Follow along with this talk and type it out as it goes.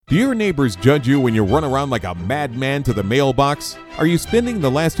Do your neighbors judge you when you run around like a madman to the mailbox? Are you spending the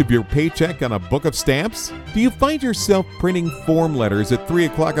last of your paycheck on a book of stamps? Do you find yourself printing form letters at 3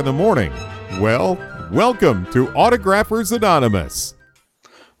 o'clock in the morning? Well, welcome to Autographers Anonymous.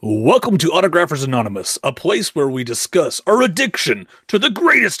 Welcome to Autographers Anonymous, a place where we discuss our addiction to the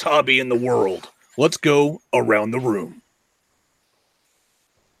greatest hobby in the world. Let's go around the room.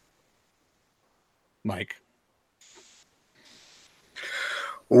 Mike.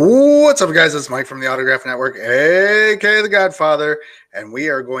 What's up, guys? It's Mike from the Autograph Network, aka The Godfather, and we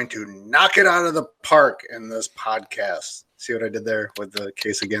are going to knock it out of the park in this podcast. See what I did there with the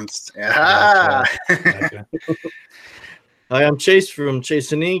case against? Yeah. Hi, I'm Chase from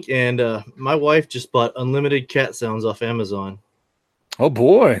Chase and Ink, and my wife just bought unlimited cat sounds off Amazon. Oh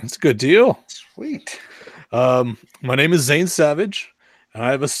boy, it's a good deal. Sweet. My name is Zane Savage, and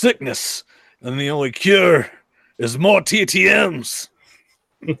I have a sickness, and the only cure is more TTMs.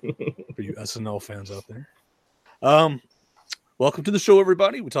 For you SNL fans out there. Welcome to the show,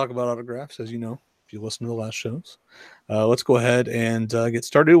 everybody. We talk about autographs, as you know, if you listen to the last shows. Let's go ahead and get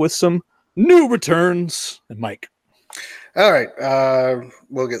started with some new returns. And Mike. All right.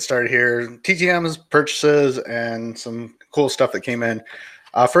 We'll get started here. TTMs, purchases, and some cool stuff that came in.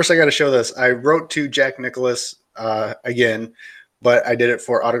 First, I got to show this. I wrote to Jack Nicklaus again, but I did it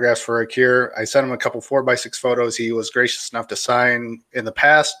for Autographs for a Cure. I sent him a couple 4x6 photos. He was gracious enough to sign in the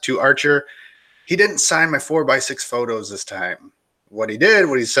past to Archer. He didn't sign my 4x6 photos this time. What he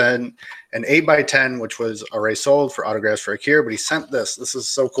sent an 8x10, which was already sold for Autographs for a Cure, but he sent this. This is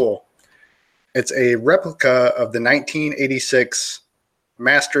so cool. It's a replica of the 1986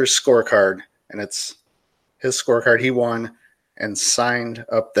 Masters scorecard, and it's his scorecard he won and signed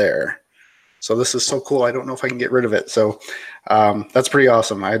up there. So this is so cool. I don't know if I can get rid of it. So that's pretty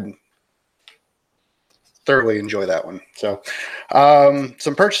awesome. I thoroughly enjoy that one. So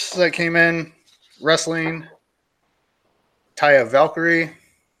some purchases that came in. Wrestling. Taya Valkyrie.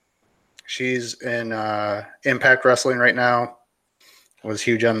 She's in Impact Wrestling right now. Was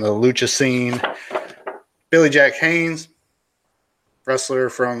huge on the lucha scene. Billy Jack Haynes. Wrestler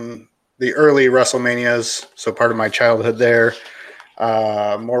from the early WrestleManias. So part of my childhood there.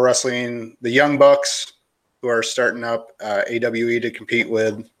 More wrestling, the Young Bucks, who are starting up AWE to compete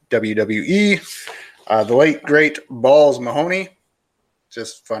with WWE. The late, great Balls Mahoney.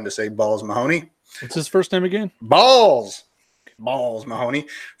 Just fun to say Balls Mahoney. What's his first name again? Balls Mahoney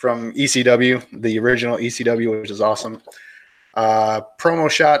from ECW, the original ECW, which is awesome. Promo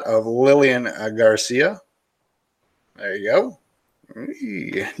shot of Lillian Garcia. There you go.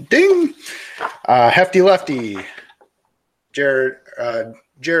 Ding. Hefty Lefty. Jared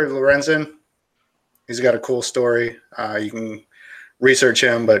Lorenzen. He's got a cool story. You can research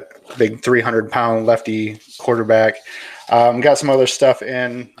him, but big 300-pound lefty quarterback. Got some other stuff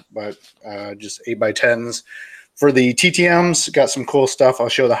in, but just 8x10s. For the TTMs, got some cool stuff. I'll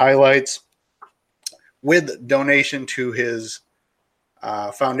show the highlights. With donation to his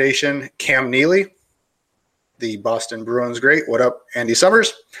foundation, Cam Neely, the Boston Bruins great. What up, Andy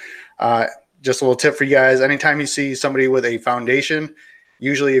Summers? Just a little tip for you guys. Anytime you see somebody with a foundation,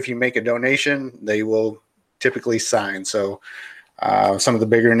 usually if you make a donation, they will typically sign. So some of the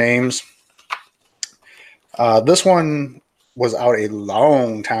bigger names. This one was out a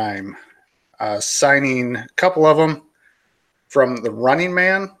long time. Signing a couple of them from the Running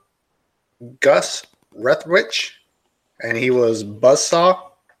Man, Gus Rethwich, and he was Buzzsaw.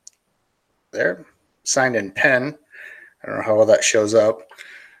 There, signed in pen. I don't know how that shows up.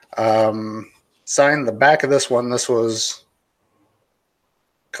 Signed the back of this one. This was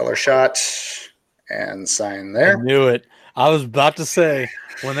color shot and sign there. I knew it. I was about to say,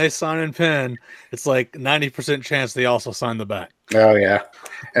 when they sign in pen, it's like 90% chance they also sign the back. Oh yeah,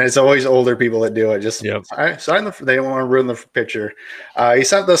 and it's always older people that do it. Just yep. Sign the. They don't want to ruin the picture. He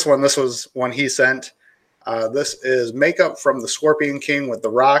sent this one. This was one he sent. This is makeup from the Scorpion King with The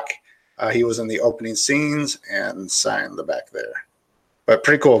Rock. He was in the opening scenes and signed the back there. But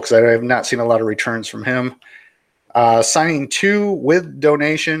pretty cool because I have not seen a lot of returns from him. Signing 2 with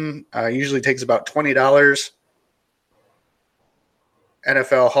donation usually takes about $20.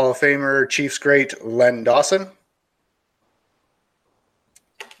 NFL Hall of Famer, Chiefs great Len Dawson.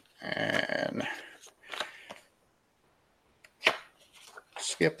 And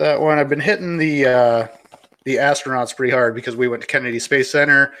skip that one. I've been hitting the astronauts pretty hard because we went to Kennedy Space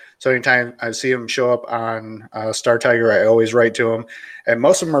Center. So anytime I see them show up on Star Tiger, I always write to them. And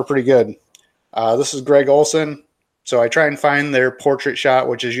most of them are pretty good. This is Greg Olson. So I try and find their portrait shot,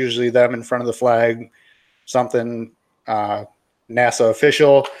 which is usually them in front of the flag, something NASA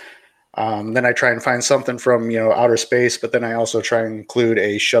official. Then I try and find something from, outer space, but then I also try and include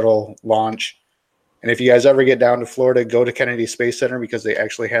a shuttle launch. And if you guys ever get down to Florida, go to Kennedy Space Center because they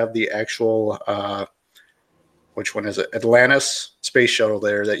actually have the actual, which one is it? Atlantis space shuttle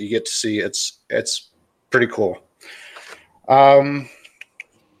there that you get to see. It's pretty cool. Paul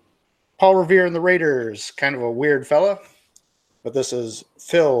Revere and the Raiders, kind of a weird fella, but this is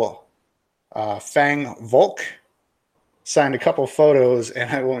Phil Fang Volk. Signed a couple photos,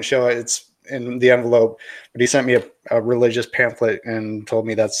 and I won't show it. It's in the envelope, but he sent me a religious pamphlet and told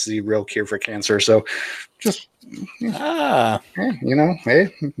me that's the real cure for cancer. So just, hey,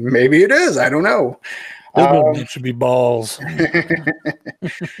 maybe it is. I don't know. It should be balls.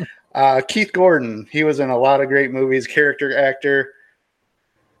 Keith Gordon. He was in a lot of great movies, character actor.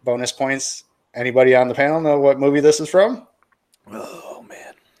 Bonus points. Anybody on the panel know what movie this is from? Oh,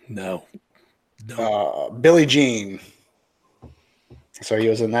 man. No. Billie Jean. So he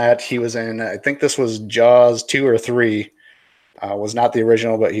was in that. He was in, I think this was Jaws 2 or 3. Was not the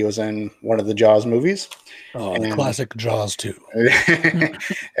original, but he was in one of the Jaws movies. Oh, the classic Jaws 2.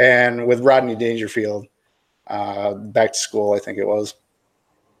 And with Rodney Dangerfield, Back to School, I think it was.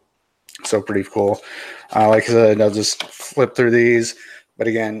 So pretty cool. Like I said, I'll just flip through these. But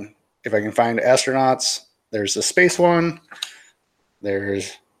again, if I can find astronauts, there's the space one.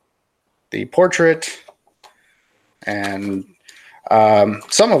 There's the portrait. And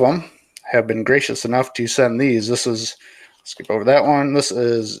some of them have been gracious enough to send these. This is, skip over that one. This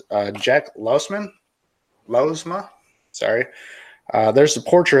is Jack Lausma. Sorry. There's the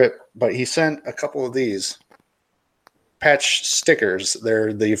portrait, but he sent a couple of these patch stickers.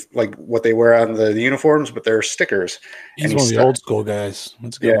 They're like what they wear on the uniforms, but they're stickers. He's one of the old school guys.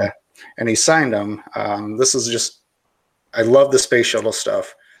 That's good. Yeah, and he signed them. This is just, I love the space shuttle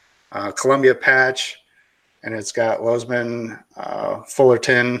stuff. Columbia patch. And it's got Losman,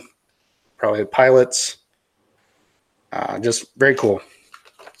 Fullerton, probably the pilots. Just very cool.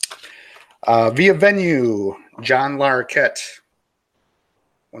 Via Venue, John Larroquette.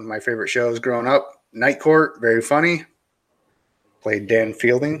 One of my favorite shows growing up. Night Court, very funny. Played Dan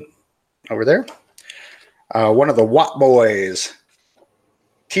Fielding over there. One of the Watt boys,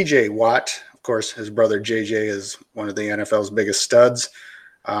 TJ Watt. Of course, his brother JJ is one of the NFL's biggest studs.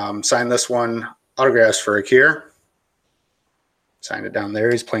 Signed this one. Autographs for Akir. Signed it down there.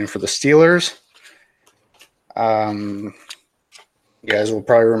 He's playing for the Steelers. You guys will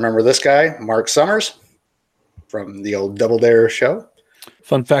probably remember this guy, Mark Summers, from the old Double Dare show.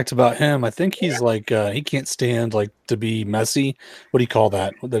 Fun fact about him, I think he's like he can't stand like to be messy. What do you call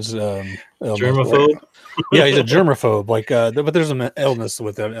that? There's Germaphobe. Yeah, he's a germaphobe. Like, but there's an illness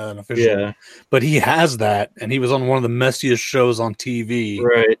with an official. Yeah, but he has that, and he was on one of the messiest shows on TV,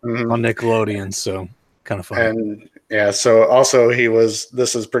 right, on Nickelodeon. So kind of fun. And yeah, so also he was.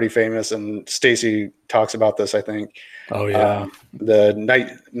 This is pretty famous, and Stacy talks about this. I think. Oh yeah, the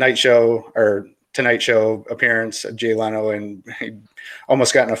night show or Tonight Show appearance, Jay Leno, and he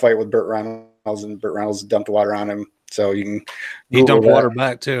almost got in a fight with Burt Reynolds, and Burt Reynolds dumped water on him. So you can. He dumped water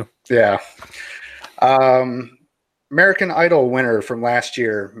back too. Yeah. American Idol winner from last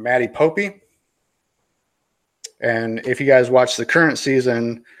year, Maddie Popey. And if you guys watch the current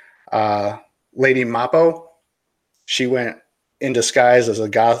season, Lady Mappo, she went in disguise as a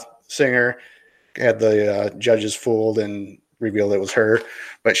goth singer, had the judges fooled and revealed it was her.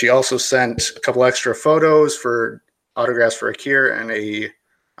 But she also sent a couple extra photos for autographs for Akir and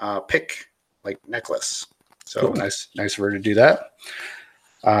a pick like necklace. So cool. Nice of her to do that.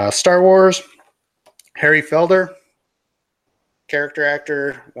 Star Wars, Harry Felder, character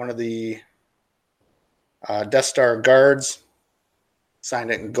actor, one of the Death Star guards.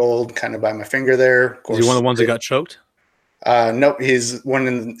 Signed it in gold, kind of by my finger there. Of course, is he one of the ones that got choked? Nope, he's one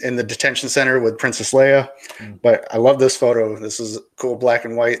in the detention center with Princess Leia. But I love this photo. This is cool, black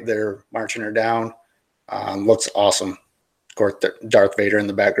and white. They're marching her down. Looks awesome. Of course, Darth Vader in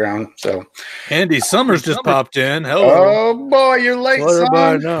the background. So Andy Summers just popped in. Hello. Oh boy, you're late, son.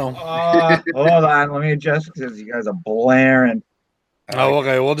 Everybody know. Hold on, let me adjust because you guys are blaring. Oh,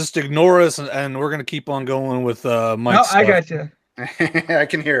 okay. We'll just ignore us, and we're gonna keep on going with Mike's No, stuff. I got you. I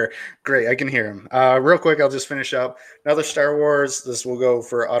can hear. Great, I can hear him. Real quick, I'll just finish up. Another Star Wars. This will go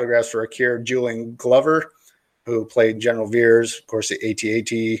for autographs for Akir Julian Glover, who played General Veers. Of course, the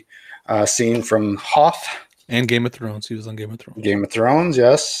AT-AT scene from Hoth. And Game of Thrones. He was on Game of Thrones. Game of Thrones,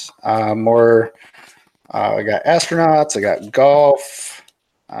 yes. More. I got astronauts. I got golf.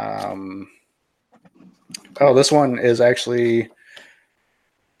 This one is actually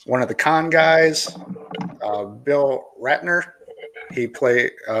one of the con guys, Bill Ratner. He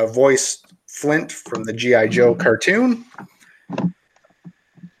voiced Flint from the G.I. Joe cartoon.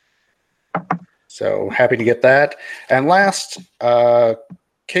 So happy to get that. And last,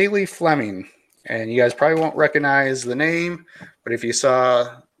 Kaylee Fleming. And you guys probably won't recognize the name, but if you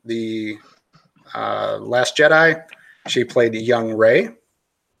saw the Last Jedi, she played young Rey.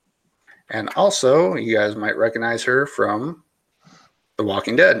 And also, you guys might recognize her from The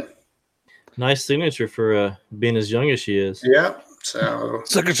Walking Dead. Nice signature for being as young as she is. Yeah. So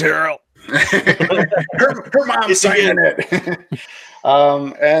Secretarial. her mom's signing it.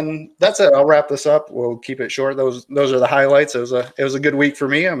 And that's it. I'll wrap this up. We'll keep it short. Those are the highlights. It was a good week for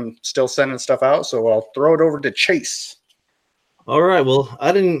me. I'm still sending stuff out, so I'll throw it over to Chase. All right. Well,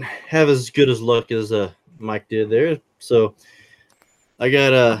 I didn't have as good as luck as Mike did there. So I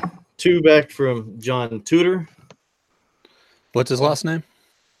got 2 back from John Tudor. What's his last name?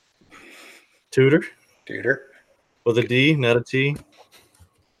 Tudor. With a D, not a T.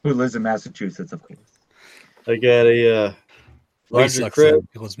 Who lives in Massachusetts, of course. I got a Roger Craig,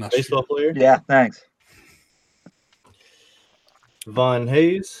 baseball player. Yeah, thanks. Von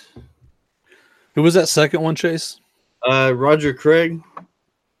Hayes. Who was that second one, Chase? Roger Craig.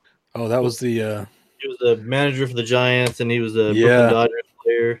 Oh, that was the. He was the manager for the Giants, and he was a Brooklyn Dodgers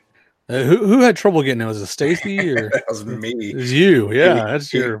player. Who had trouble getting it? Was it Stacy or That was me. it was you? Yeah,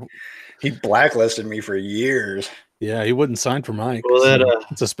 that's your. He blacklisted me for years. Yeah, he wouldn't sign for Mike. Well, so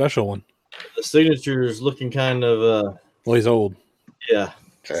it's a special one. The signature is looking kind of. Well, he's old. Yeah.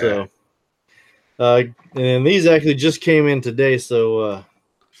 So. And these actually just came in today, so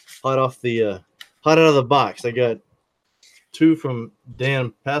hot out of the box. I got 2 from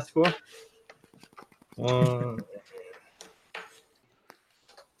Dan Pasqua. And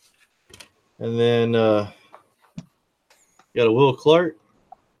then got a Will Clark.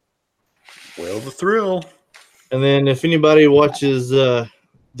 Will the thrill. And then if anybody watches the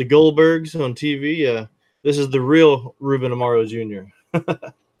Goldbergs on TV, this is the real Ruben Amaro Jr.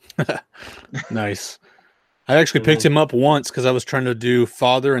 Nice. I actually picked him up once because I was trying to do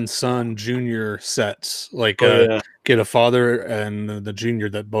father and son junior sets, like get a father and the junior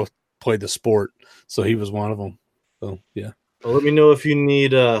that both played the sport. So he was one of them. So yeah. Well, let me know if you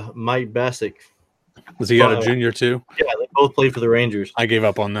need Mike Bassick. Was he got a junior too? Yeah, they both played for the Rangers. I gave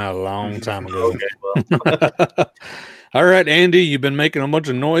up on that a long time ago. Okay, well. All right, Andy, you've been making a bunch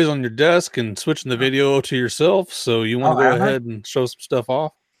of noise on your desk and switching the video to yourself. So you want to go ahead and show some stuff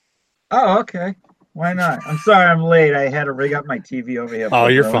off? Oh, okay. Why not? I'm sorry I'm late. I had to rig up my TV over here. Oh,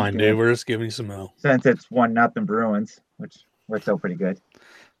 you're fine, dude. We're just giving you some help. Since it's 1-0 Bruins, which works out pretty good.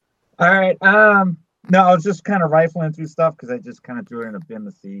 All right. No, I was just kind of rifling through stuff because I just kind of threw it in a bin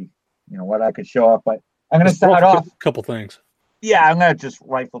to see, what I could show off. But I'm going to start off. A couple things. Yeah, I'm going to just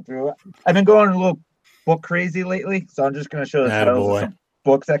rifle through it. I've been going a little book crazy lately, so I'm just going to show the titles of some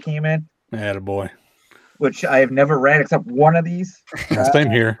books that came in. Attaboy. Which I have never read except one of these. Same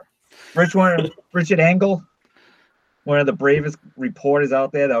here. Richard Engel, one of the bravest reporters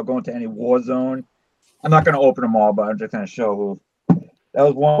out there that'll go into any war zone. I'm not going to open them all, but I'm just going to show who. That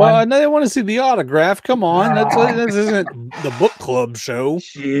was one. Well, I know they want to see the autograph. Come on, this isn't the book club show.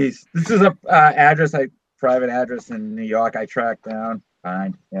 Jeez, this is a private address in New York. I tracked down.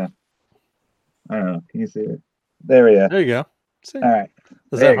 Fine, yeah. I don't know. Can you see it? There we go. There you go. See? All right.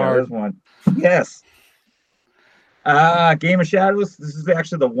 Is there that you go. hard? There's one. Yes. Game of Shadows. This is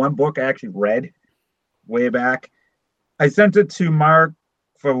actually the one book I actually read way back. I sent it to Mark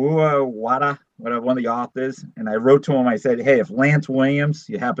Fawua Wada, one of the authors, and I wrote to him. I said, hey, if Lance Williams,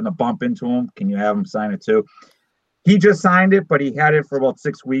 you happen to bump into him, can you have him sign it too? He just signed it, but he had it for about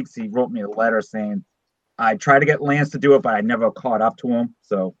 6 weeks. He wrote me a letter saying, I tried to get Lance to do it, but I never caught up to him.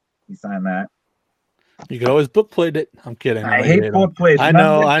 So he signed that. You could always book played it. I'm kidding. I hate book plays. I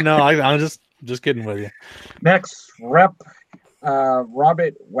know. I'm just kidding with you. Next, Robert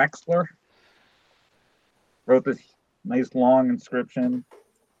Wexler wrote this nice long inscription.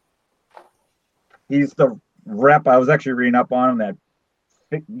 He's the rep. I was actually reading up on him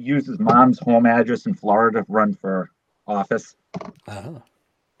that used his mom's home address in Florida to run for office. Uh-huh.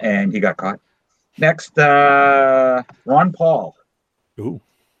 And he got caught. Next, Ron Paul. Ooh.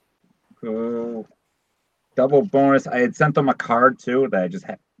 Who double bonus. I had sent them a card too that I just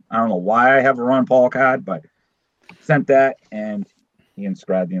had. I don't know why I have a Ron Paul card, but sent that and he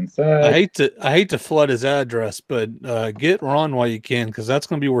inscribed the inside. I hate to flood his address, but get Ron while you can, because that's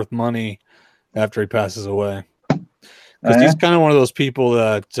going to be worth money after he passes away. Because he's kind of one of those people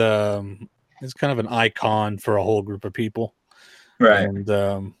that is kind of an icon for a whole group of people. Right.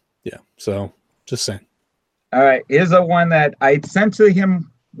 And yeah, so just saying. All right. Here's the one that I sent to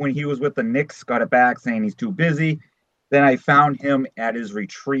him when he was with the Knicks, got it back saying he's too busy. Then I found him at his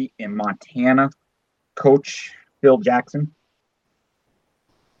retreat in Montana, Coach Phil Jackson.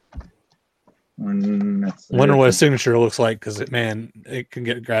 Wonder what a signature looks like, because it can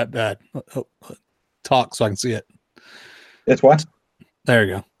get bad. Talk so I can see it. It's what? There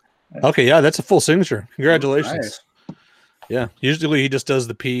you go. Okay, yeah, that's a full signature. Congratulations. Nice. Yeah, usually he just does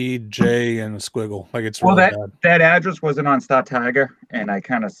the P, J, and a squiggle. Like it's Well, really bad. that address wasn't on Star Tiger, and I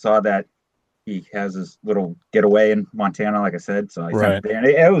kind of saw that he has his little getaway in Montana, like I said. So I sent it there. And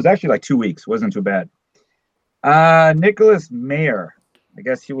it was actually like 2 weeks. Wasn't too bad. Nicholas Mayer. I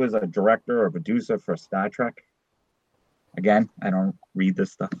guess he was a director or producer for Star Trek. Again, I don't read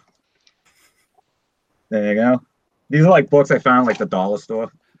this stuff. There you go. These are like books I found like the dollar store.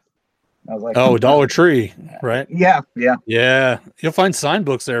 I was like, oh, Dollar Tree, right? Yeah. You'll find signed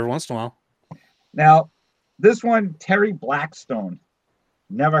books there every once in a while. Now, this one, Terry Blackstone.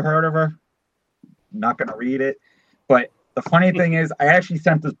 Never heard of her. Not going to read it. But the funny thing is, I actually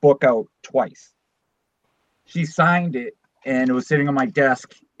sent this book out twice. She signed it, and it was sitting on my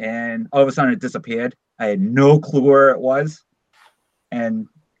desk, and all of a sudden it disappeared. I had no clue where it was. And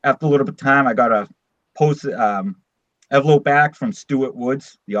after a little bit of time, I got a envelope back from Stuart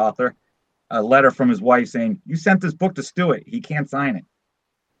Woods, the author, a letter from his wife saying, "You sent this book to Stuart. He can't sign it."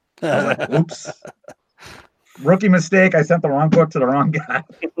 I was like, oops. Rookie mistake. I sent the wrong book to the wrong guy.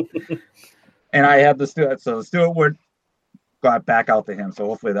 And I had the Stuart. So Stuart Wood got back out to him. So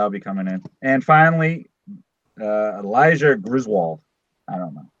hopefully that'll be coming in. And finally, Elijah Griswold. I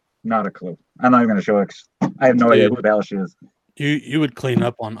don't know. Not a clue. I'm not even going to show it. I have no idea who the hell she is. You would clean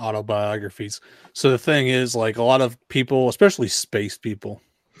up on autobiographies. So the thing is, like a lot of people, especially space people,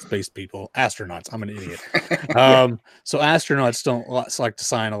 astronauts. I'm an idiot. So astronauts don't like to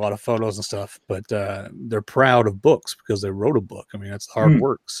sign a lot of photos and stuff, but they're proud of books because they wrote a book. I mean, that's hard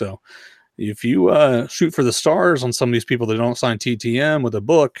work. So if you shoot for the stars on some of these people that don't sign TTM with a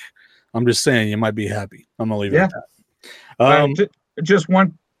book, I'm just saying you might be happy. I'm gonna leave it at that. Just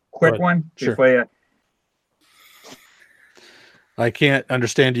one quick one before you. I can't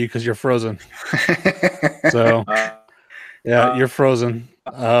understand you because you're frozen. So yeah, you're frozen.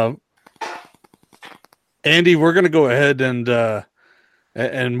 Andy, we're gonna go ahead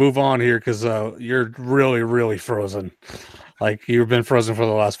and move on here because you're really, really frozen. Like you've been frozen for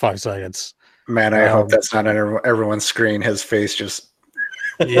the last 5 seconds. Man, I hope that's not on everyone's screen. His face just.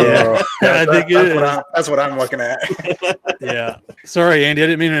 Yeah, I think that's what I'm looking at. Yeah. Sorry, Andy. I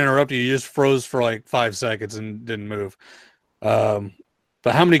didn't mean to interrupt you. You just froze for like 5 seconds and didn't move. But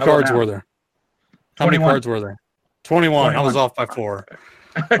how many cards were there? How 21. many cards were there? 21. I was off by 4.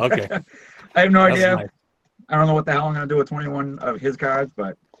 Okay. I have no idea. Nice. I don't know what the hell I'm going to do with 21 of his cards,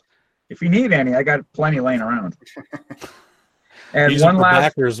 but if you need any, I got plenty laying around. And use one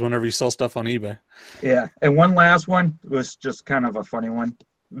last backers whenever you sell stuff on eBay. Yeah, and one last one was just kind of a funny one.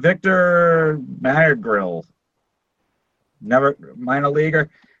 Victor Magrill, never minor leaguer.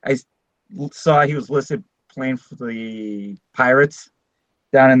 I saw he was listed playing for the Pirates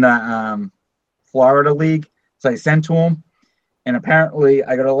down in the Florida League, so I sent to him, and apparently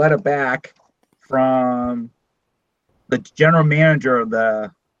I got a letter back from the general manager of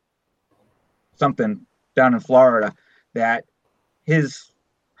the something down in Florida that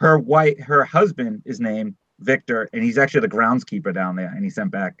her husband is named Victor, and he's actually the groundskeeper down there, and he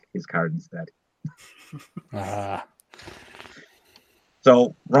sent back his card instead.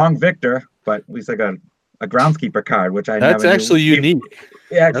 So wrong Victor, but at least I got a groundskeeper card, which that's never actually knew. unique.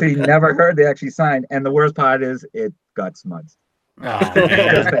 Actually never heard they actually signed, and the worst part is it got smudged. Oh,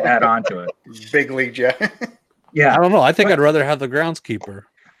 Just to add on to it. Big league, Jeff. Yeah, I don't know. I think I'd rather have the groundskeeper.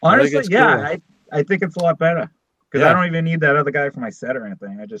 Honestly, yeah, cool. I think it's a lot better because Yeah. I don't even need that other guy for my set or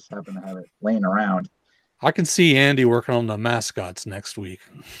anything. I just happen to have it laying around. I can see Andy working on the mascots next week.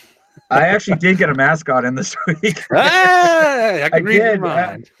 I actually did get a mascot in this week. Hey, I can read your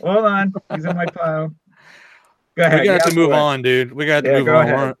mind. Hold on, he's in my pile. Go ahead. We got to move on, dude. We got to move on.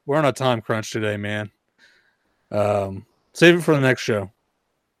 Ahead. We're on a time crunch today, man. Save it for the next show.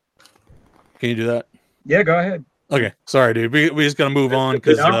 Can you do that? Yeah, go ahead. Okay, sorry, dude. We just got to move on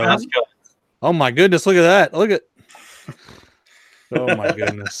because. Mascot. Oh my goodness! Look at that! Look at. Oh my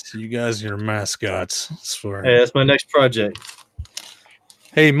goodness! You guys, your mascots. I swear. Hey, that's my next project.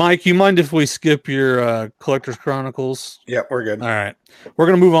 Hey, Mike, you mind if we skip your Collector's Chronicles? Yep, we're good. All right. We're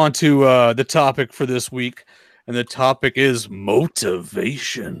going to move on to the topic for this week, and the topic is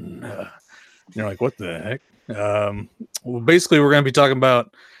motivation. You're like, what the heck? Well, basically, we're going to be talking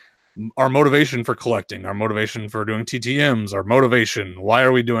about our motivation for collecting, our motivation for doing TTMs, our motivation. Why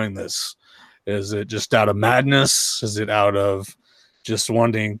are we doing this? Is it just out of madness? Is it out of just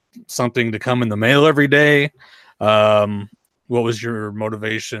wanting something to come in the mail every day? What was your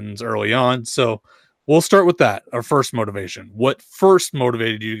motivations early on? So we'll start with that. Our first motivation. What first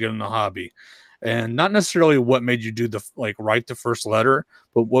motivated you to get in the hobby? and not necessarily what made you do write the first letter,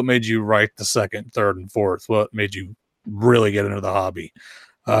 but what made you write the second, third, and fourth. What made you really get into the hobby?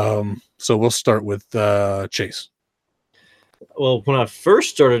 So we'll start with Chase. Well, when I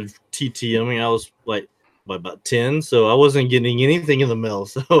first started TTMing, I was like about 10, so I wasn't getting anything in the mail.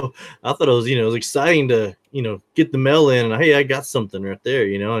 So I thought it was exciting to, get the mail in and hey, I got something right there,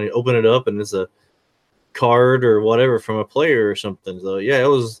 and you open it up and it's a card or whatever from a player or something. So yeah,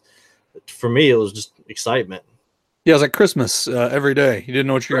 for me, it was just excitement. Yeah, it was like Christmas every day. You didn't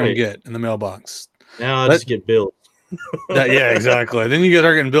know what you're going to get in the mailbox. Now I just get bills. Yeah, exactly. Then you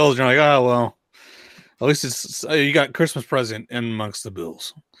start getting bills and you're like, oh, well, at least you got Christmas present in amongst the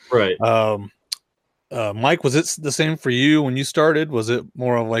bills. Right. Mike, was it the same for you when you started? Was it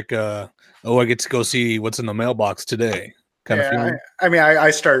more of like, I get to go see what's in the mailbox today kind of feeling?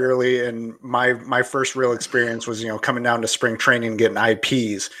 I started early, and my first real experience was, coming down to spring training and getting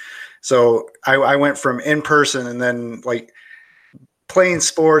IPs. So I went from in person and then like playing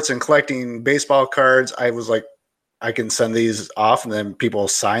sports and collecting baseball cards. I was like, I can send these off and then people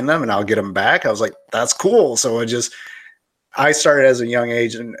sign them and I'll get them back. I was like, that's cool. So I started as a young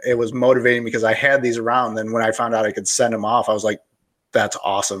age, and it was motivating because I had these around. Then when I found out I could send them off, I was like, that's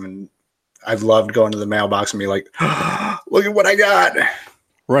awesome. And I've loved going to the mailbox and be like, look at what I got.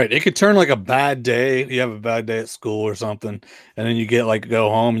 Right. It could turn like a bad day. You have a bad day at school or something, and then you go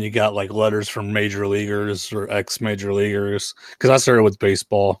home and you got like letters from major leaguers or ex-major leaguers. Because I started with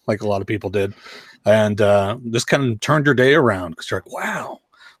baseball, like a lot of people did. And just kind of turned your day around because you're like, wow,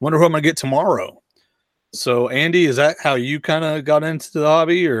 wonder who I'm going to get tomorrow. So, Andy, is that how you kind of got into the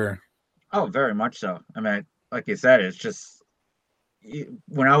hobby, or? Oh, very much so. I mean, like you said, it's just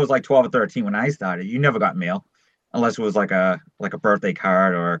when I was like 12 or 13 when I started, you never got mail unless it was like a birthday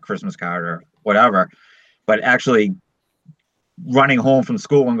card or a Christmas card or whatever. But actually running home from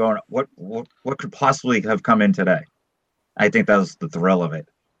school and going, what could possibly have come in today? I think that was the thrill of it.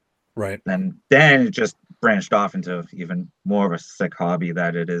 Right. And then it just branched off into even more of a sick hobby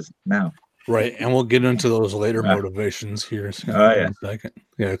that it is now. Right. And we'll get into those later motivations here in a second.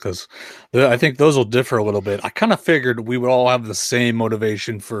 Yeah, because I think those will differ a little bit. I kind of figured we would all have the same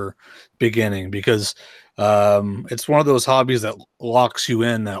motivation for beginning because it's one of those hobbies that locks you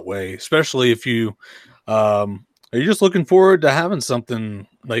in that way, especially if you are you just looking forward to having something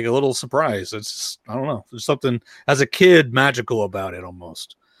like a little surprise. It's, I don't know, there's something as a kid magical about it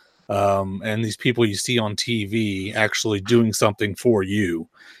almost. And these people you see on TV actually doing something for you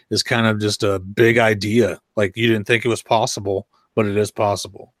is kind of just a big idea. Like you didn't think it was possible, but it is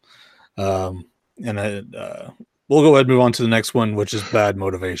possible. We'll go ahead and move on to the next one, which is bad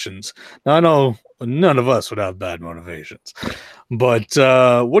motivations. Now, I know none of us would have bad motivations, but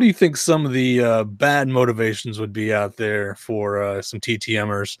what do you think some of the bad motivations would be out there for some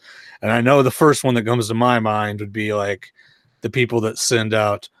TTMers? And I know the first one that comes to my mind would be like the people that send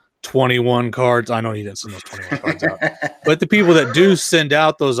out 21 cards. I know you didn't send those 21 cards out, but the people that do send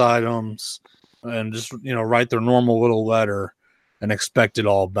out those items and just, write their normal little letter and expect it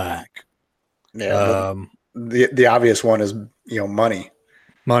all back. Yeah. The obvious one is, money.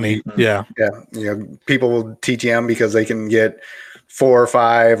 Money. Yeah. Yeah. People will TTM because they can get 4 or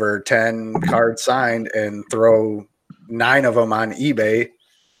 5 or 10 cards signed and throw 9 of them on eBay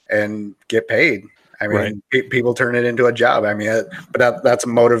and get paid. I mean, people turn it into a job. I mean, but that's a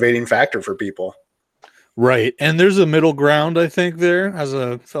motivating factor for people. Right. And there's a middle ground, I think, there as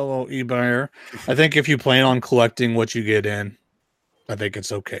a fellow eBuyer. I think if you plan on collecting what you get in, I think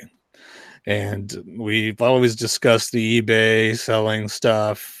it's okay. And we've always discussed the eBay selling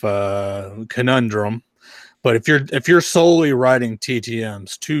stuff conundrum. But if you're solely writing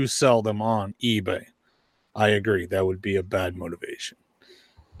TTMs to sell them on eBay, I agree that would be a bad motivation.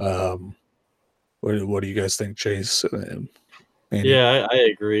 What do you guys think, Chase? Yeah, I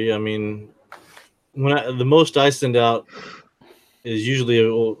agree. I mean, the most I send out is usually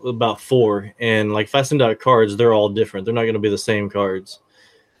about 4, and like if I send out cards, they're all different. They're not going to be the same cards.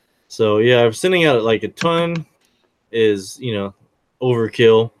 So yeah, sending out like a ton is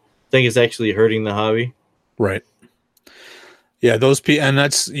overkill. I think it's actually hurting the hobby. Right. Yeah, those people, and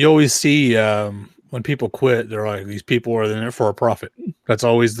that's you always see when people quit. They're like, these people are in there for a profit. That's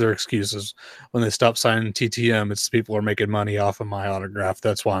always their excuses when they stop signing TTM. It's people are making money off of my autograph.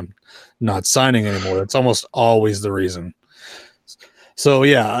 That's why I'm not signing anymore. That's almost always the reason. So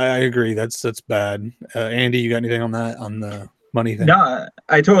yeah, I agree. That's bad. Andy, you got anything on that, on the money thing? No,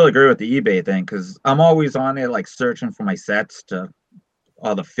 I totally agree with the eBay thing because I'm always on there like searching for my sets to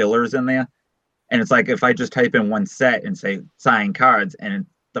all the fillers in there. And it's like if I just type in one set and say sign cards, and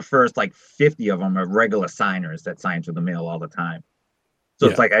the first like 50 of them are regular signers that sign to the mail all the time. So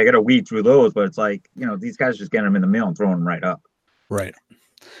it's like I got to weed through those, but it's like, these guys just get them in the mail and throw them right up. Right.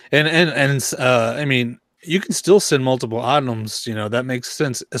 And I mean, you can still send multiple items, that makes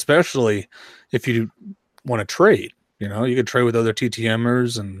sense, especially if you want to trade. You could trade with other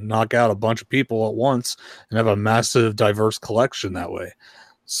TTMers and knock out a bunch of people at once and have a massive, diverse collection that way.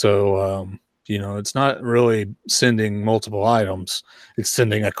 So, it's not really sending multiple items. It's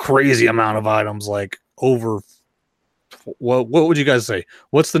sending a crazy amount of items, like over. What would you guys say?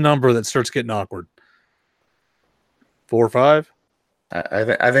 What's the number that starts getting awkward? 4 or 5?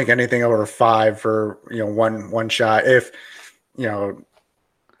 I think anything over 5 for one shot. If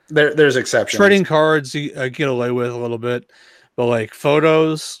there's exceptions. Trading cards you get away with a little bit, but like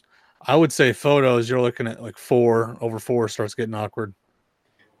photos, I would say photos you're looking at like 4 over 4 starts getting awkward.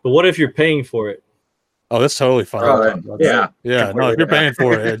 But what if you're paying for it? Oh, that's totally fine. Yeah. No, if you're paying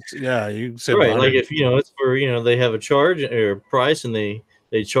for it, you say right. Like if it's for they have a charge or a price and they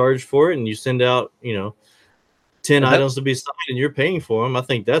charge for it, and you send out 10 items to be signed and you're paying for them, I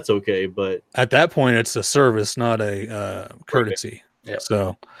think that's okay. But at that point, it's a service, not a courtesy. Yeah.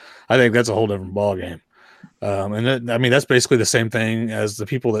 So I think that's a whole different ballgame. And that's basically the same thing as the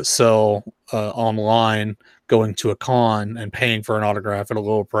people that sell online, going to a con and paying for an autograph at a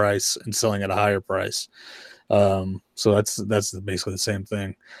lower price and selling at a higher price. So that's basically the same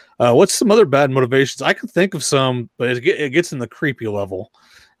thing. What's some other bad motivations? I can think of some, but it gets in the creepy level.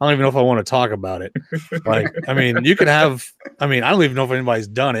 I don't even know if I want to talk about it. Like, you can have, I don't even know if anybody's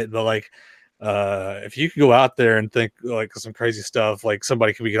done it, but like, if you could go out there and think like some crazy stuff, like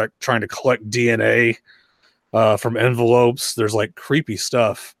somebody could be like trying to collect DNA from envelopes. There's like creepy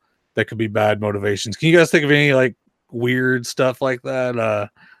stuff that could be bad motivations. Can you guys think of any like weird stuff like that?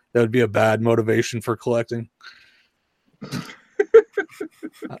 That would be a bad motivation for collecting.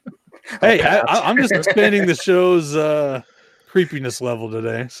 Hey, I'm just expanding the show's creepiness level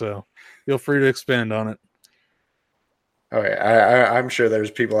today, so feel free to expand on it. Okay, I'm sure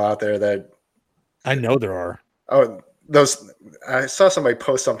there's people out there that I know there are. Oh, those I saw somebody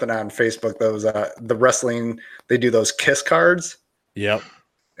post something on Facebook. Those the wrestling, they do those kiss cards. Yep.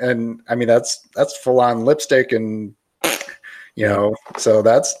 And that's full on lipstick, and so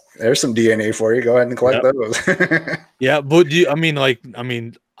there's some DNA for you. Go ahead and collect those. Yeah, but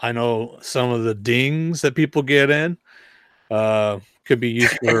I know some of the dings that people get in could be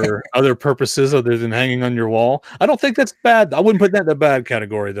used for other purposes other than hanging on your wall. I don't think that's bad. I wouldn't put that in the bad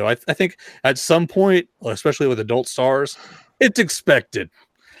category, though. I think at some point, especially with adult stars, it's expected.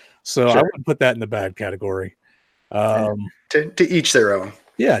 So I wouldn't put that in the bad category. To each their own.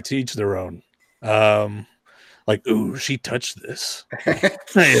 Yeah, to each their own. Like, ooh, she touched this.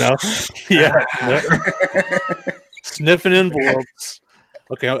 Yeah. Sniffing envelopes.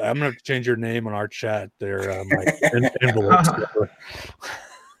 Okay, I'm going to change your name on our chat there, Mike. Envelopes.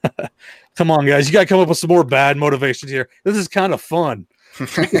 Come on, guys. You got to come up with some more bad motivations here. This is kind of fun. We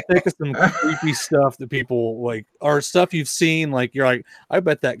can think of some creepy stuff that people like, or stuff you've seen. Like, you're like, I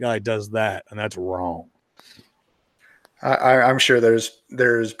bet that guy does that, and that's wrong. I'm sure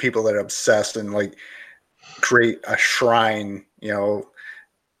there's people that are obsessed and like create a shrine,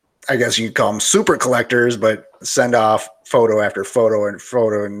 I guess you'd call them super collectors, but send off photo after photo and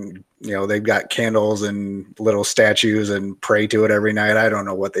photo, and they've got candles and little statues and pray to it every night. I don't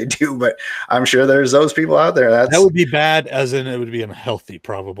know what they do, but I'm sure there's those people out there. That would be bad, as in it would be unhealthy,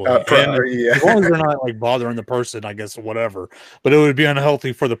 probably. Yeah. As long as they're not like bothering the person, I guess, whatever. But it would be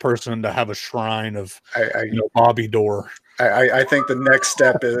unhealthy for the person to have a shrine of Bobby Door. I think the next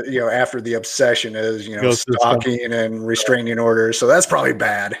step is, after the obsession is, stalking and restraining orders. So that's probably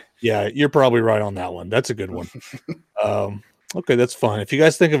bad. Yeah, you're probably right on that one. That's a good one. Okay, that's fine. If you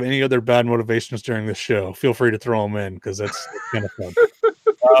guys think of any other bad motivations during this show, feel free to throw them in, because that's kind of fun.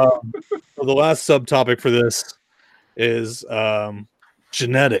 So the last subtopic for this is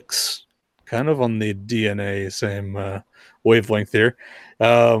genetics, kind of on the DNA same wavelength here,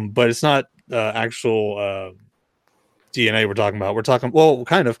 but it's not actual DNA we're talking about. We're talking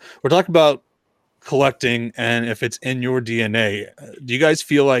about collecting, and if it's in your DNA. Do you guys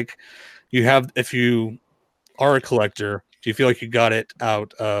feel like if you are a collector, do you feel like you got it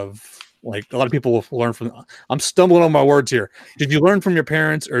out of, like, a lot of people will learn from, I'm stumbling on my words here. Did you learn from your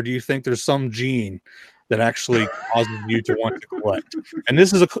parents, or do you think there's some gene that actually causes you to want to collect? And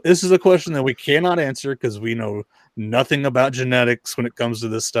this is a question that we cannot answer, because we know nothing about genetics when it comes to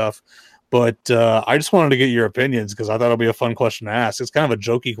this stuff. But I just wanted to get your opinions, because I thought it'd be a fun question to ask. It's kind of a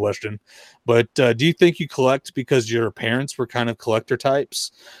jokey question, but do you think you collect because your parents were kind of collector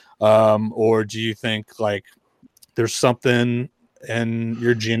types, or do you think like there's something in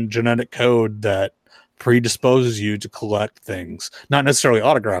your genetic code that predisposes you to collect things, not necessarily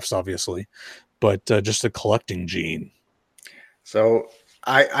autographs, obviously, but just a collecting gene. So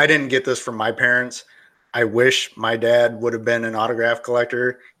I didn't get this from my parents. I wish my dad would have been an autograph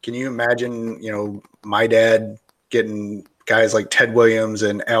collector. Can you imagine, my dad getting guys like Ted Williams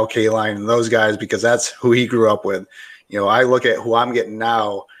and Al Kaline and those guys, because that's who he grew up with. I look at who I'm getting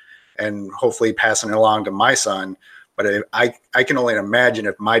now and hopefully passing it along to my son. But I can only imagine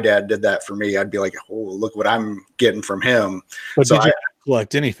if my dad did that for me, I'd be like, oh, look what I'm getting from him. But so did you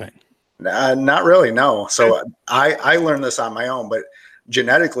collect anything? Not really, no. So I learned this on my own, but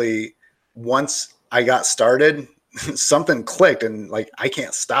genetically, once I got started, something clicked and like, I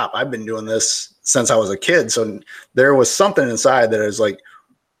can't stop. I've been doing this since I was a kid. So there was something inside that is like,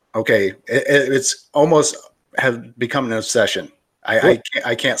 okay, it's almost have become an obsession. I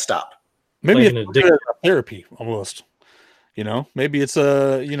can't stop. Maybe it's a therapy almost, maybe it's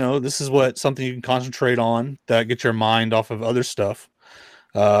this is something you can concentrate on that gets your mind off of other stuff,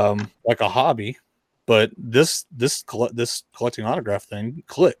 like a hobby. But this collecting autograph thing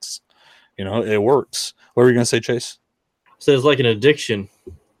clicks, it works. What were you going to say, Chase? So it's like an addiction.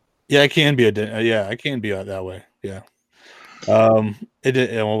 Yeah, it can be I can be that way. Yeah. Well,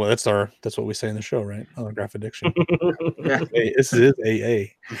 that's what we say in the show, right? Autograph addiction. This is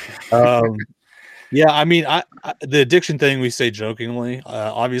AA. Yeah, I mean, the addiction thing we say jokingly.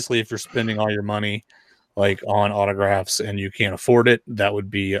 Obviously, if you're spending all your money like on autographs and you can't afford it, that would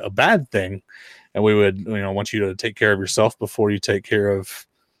be a bad thing. And we would, want you to take care of yourself before you take care of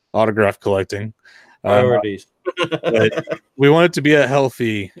autograph collecting. Priorities. But we want it to be a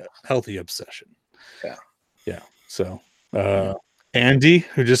healthy obsession. Yeah. So, Andy,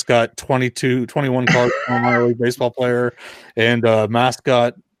 who just got 21 cards from a minor league baseball player, and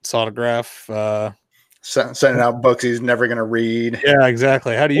Mascot autograph. Sending out books he's never going to read. Yeah,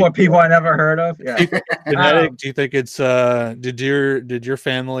 exactly. How do you? What people I never heard of? Yeah. Genetic? Do you think it's? Did your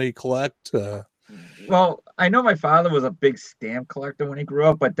family collect? Well, I know my father was a big stamp collector when he grew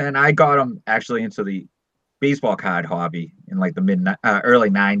up, but then I got him actually into the baseball card hobby in like the early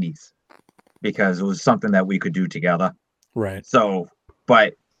 90s because it was something that we could do together. Right. So,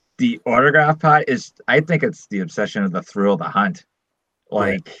 but the autograph part is, I think it's the obsession of the thrill of the hunt.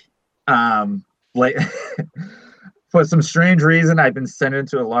 Like, like for some strange reason, I've been sent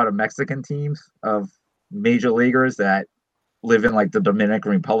into a lot of Mexican teams of major leaguers that live in like the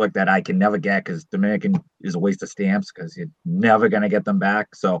Dominican Republic that I can never get because Dominican is a waste of stamps because you're never going to get them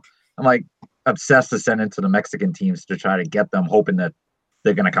back. So I'm like obsessed to send into the Mexican teams to try to get them, hoping that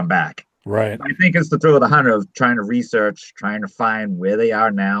they're going to come back. Right. I think it's the thrill of the hunt of trying to research, trying to find where they are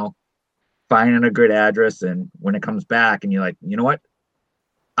now, finding a good address. And when it comes back and you're like, you know what?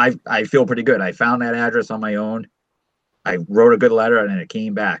 I feel pretty good. I found that address on my own. I wrote a good letter and it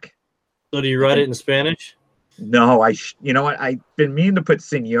came back. So do you write it in Spanish? No, you know what? I've been meaning to put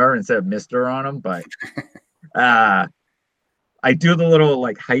senor instead of Mr. on them, but I do the little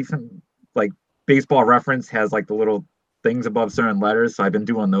like hyphen, like Baseball Reference has like the little things above certain letters. So I've been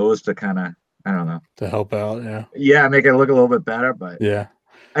doing those to kind of, I don't know. To help out, yeah. Yeah, make it look a little bit better, but yeah.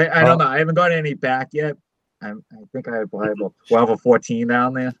 I don't know. I haven't got any back yet. I think I have about 12 or 14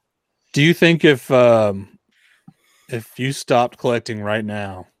 down there. Do you think if you stopped collecting right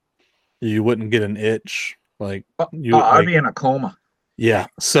now, you wouldn't get an itch? Like I'd be in a coma. Yeah.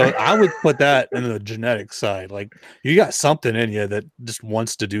 So I would put that in the genetic side. Like you got something in you that just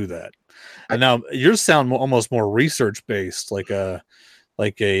wants to do that. And now yours sound almost more research based, like you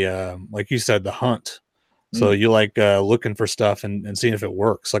said, the hunt. So you like looking for stuff and seeing if it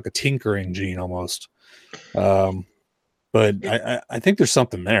works, like a tinkering gene almost. But I think there's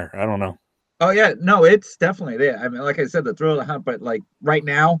something there. I don't know. Oh yeah, no, it's definitely there. I mean, like I said, the thrill of the hunt. But like right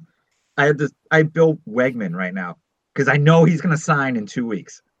now, I built Wegman right now because I know he's gonna sign in 2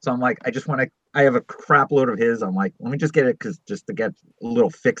 weeks. So I'm like, I have a crap load of his. I'm like, let me just get it just to get a little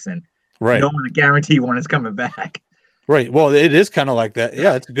fixing. Right. No one to guarantee when it's coming back. Right. Well, it is kind of like that.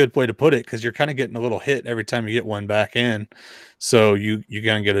 Yeah, it's a good way to put it because you're kind of getting a little hit every time you get one back in. So you're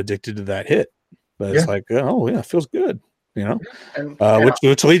gonna get addicted to that hit. But it's like, oh yeah, it feels good,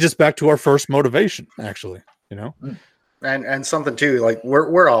 which leads us back to our first motivation, actually, And something too, like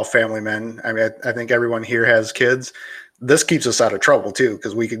we're all family men. I mean, I think everyone here has kids. This keeps us out of trouble too,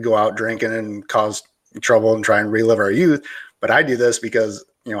 because we could go out drinking and cause trouble and try and relive our youth. But I do this because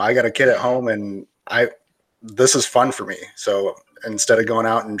I got a kid at home and this is fun for me. So instead of going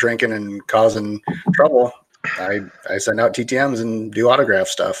out and drinking and causing trouble, I send out TTMs and do autograph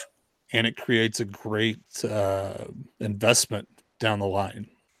stuff. And it creates a great investment down the line.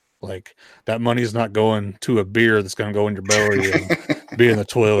 Like that money's not going to a beer that's going to go in your belly and be in the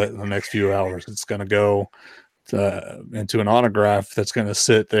toilet in the next few hours. It's going to go into an autograph that's going to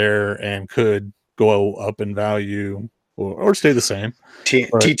sit there and could go up in value or stay the same.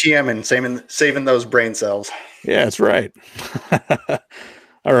 TTM and saving those brain cells. Yeah, that's right.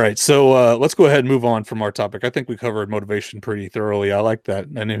 All right, so let's go ahead and move on from our topic. I think we covered motivation pretty thoroughly. I like that.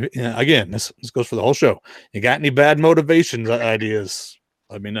 And again, this goes for the whole show. You got any bad motivation ideas?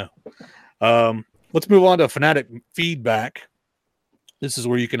 Let me know. Let's move on to Fanatic feedback. This is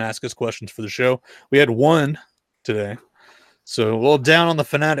where you can ask us questions for the show. We had one today, so a little down on the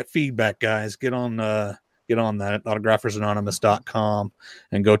Fanatic feedback, guys. Get on that autographersanonymous.com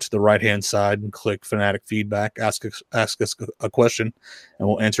and go to the right hand side and click Fanatic feedback. Ask us a question and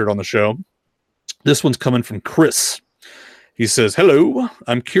we'll answer it on the show. This one's coming from Chris. He says, hello,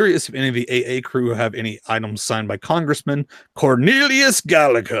 I'm curious if any of the AA crew have any items signed by Congressman Cornelius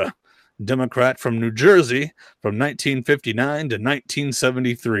Gallagher, Democrat from New Jersey from 1959 to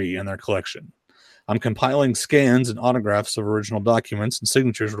 1973 in their collection. I'm compiling scans and autographs of original documents and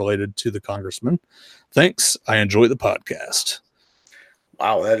signatures related to the congressman. Thanks. I enjoy the podcast.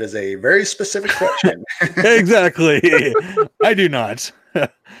 Wow, that is a very specific question. Exactly. I do not.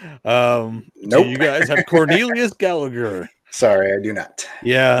 Nope. Do you guys have Cornelius Gallagher? Sorry, I do not.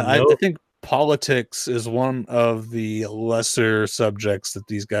 Yeah, Nope. I think politics is one of the lesser subjects that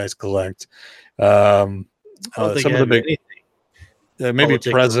these guys collect. Some of the big, maybe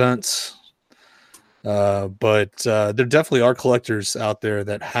presents. But there definitely are collectors out there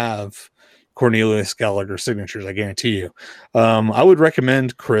that have Cornelius Gallagher signatures, I guarantee you. I would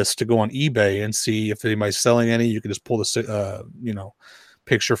recommend, Chris, to go on eBay and see if anybody's selling any. You can just pull the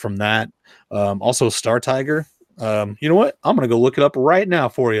picture from that. Also Star Tiger. You know what? I'm gonna go look it up right now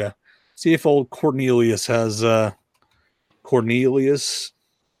for you. See if old Cornelius has Cornelius.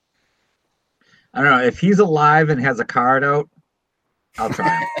 I don't know if he's alive and has a card out. I'll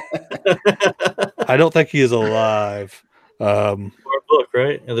try him. I don't think he is alive. Or a book,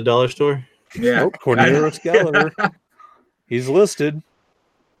 right? At the dollar store? Yeah. Nope, Cornelius Gallagher. He's listed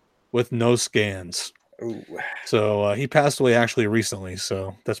with no scans. Ooh. So he passed away actually recently.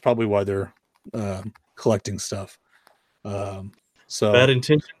 So that's probably why they're collecting stuff. So Bad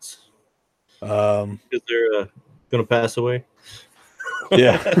intentions? because they're going to pass away?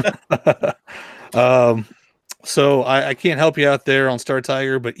 Yeah. So I can't help you out there on Star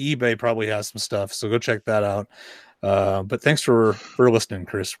Tiger, but eBay probably has some stuff. So go check that out. But thanks for listening,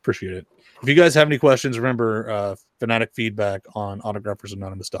 Chris. Appreciate it. If you guys have any questions, remember Fanatic feedback on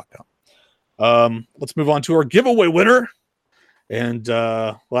autographersanonymous.com. Let's move on to our giveaway winner. And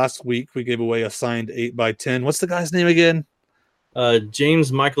last week we gave away a signed 8x10. What's the guy's name again?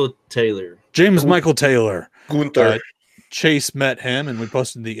 James Michael Taylor. James Michael Taylor. Gunther. Chase met him, and we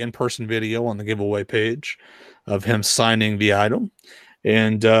posted the in-person video on the giveaway page of him signing the item.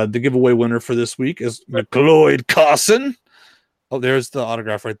 And the giveaway winner for this week is McLeod Carson. Oh, there's the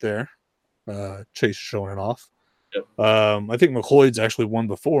autograph right there. Chase showing it off. Yep. I think McLeod's actually won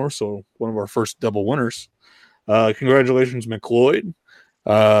before, so one of our first double winners. Congratulations, McLeod.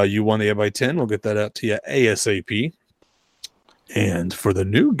 You won the 8x10. We'll get that out to you ASAP. And for the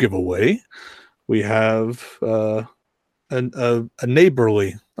new giveaway, we have a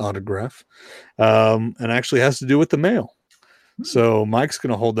neighborly autograph, and actually has to do with the mail. So Mike's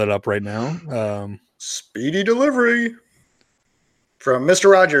going to hold that up right now. Speedy delivery from Mr.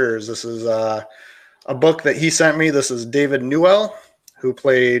 Rogers. This is a book that he sent me. This is David Newell, who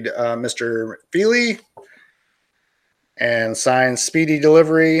played Mr. Feely, and signed Speedy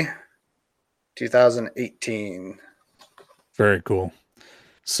Delivery 2018. Very cool.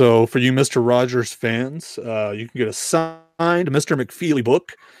 So for you Mr. Rogers fans, you can get a signed Mr. McFeely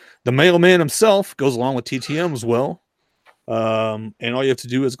book. The mailman himself goes along with TTM as well. And all you have to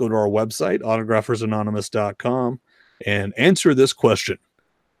do is go to our website, autographersanonymous.com, and answer this question.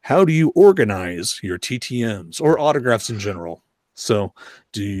 How do you organize your TTMs or autographs in general? So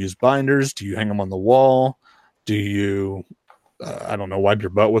do you use binders? Do you hang them on the wall? Do you, I don't know, wipe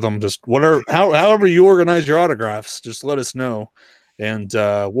your butt with them? Just whatever, however you organize your autographs, just let us know. And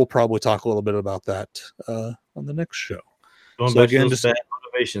we'll probably talk a little bit about that on the next show. Going back to those bad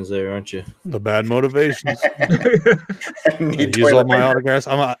motivations there, aren't you? The bad motivations. I use all my autographs.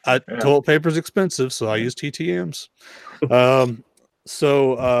 Toilet paper's expensive, so I use TTMs.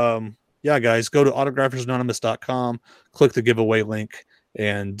 Yeah, guys, go to autographersanonymous.com, click the giveaway link,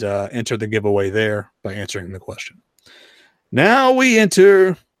 and enter the giveaway there by answering the question. Now we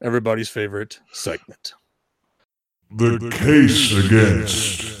enter everybody's favorite segment. The case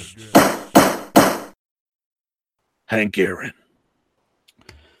against Hank Aaron.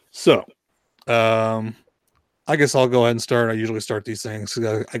 So, I I guess I'll go ahead and start. I usually start these things.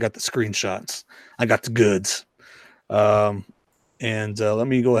 I got the screenshots. I got the goods. And let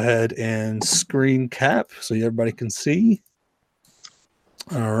me go ahead and screen cap so everybody can see.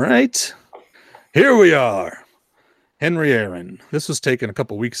 All right. Here we are. Henry Aaron. This was taken a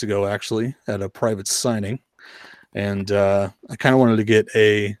couple weeks ago, actually, at a private signing. And I kind of wanted to get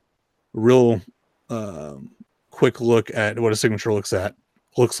a real quick look at what a signature looks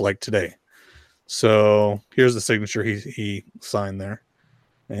like today. So here's the signature he signed there.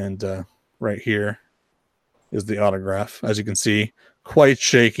 And right here is the autograph. As you can see, quite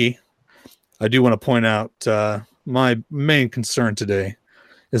shaky. I do want to point out my main concern today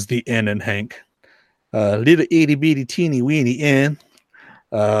is the N in Hank. Little itty bitty teeny weeny N.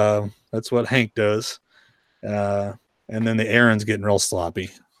 That's what Hank does. And then the Aaron's getting real sloppy.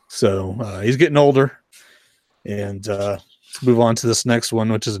 So he's getting older. And let's move on to this next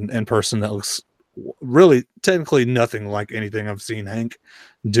one, which is an N person that looks really technically nothing like anything I've seen Hank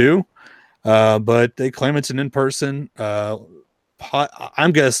do. But they claim it's an in-person.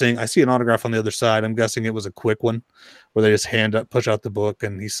 I'm guessing, I see an autograph on the other side. I'm guessing it was a quick one where they just push out the book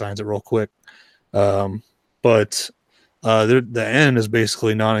and he signs it real quick. But the N is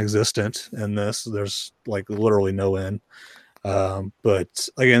basically non-existent in this. There's like literally no N. But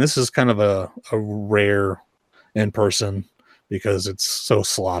again, this is kind of a rare in-person because it's so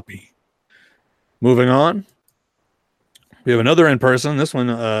sloppy. Moving on. We have another in-person. This one,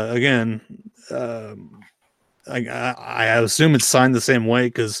 again, I assume it's signed the same way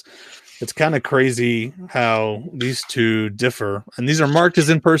because it's kind of crazy how these two differ. And these are marked as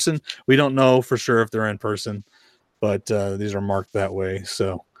in-person. We don't know for sure if they're in-person, but these are marked that way.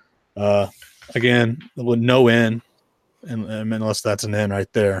 So, again, with no N, and unless that's an N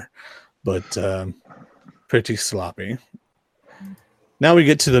right there, but pretty sloppy. Now we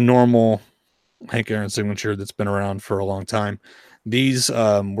get to the normal Hank Aaron signature that's been around for a long time. These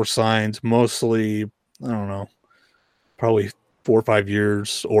were signed mostly, I don't know, probably 4 or 5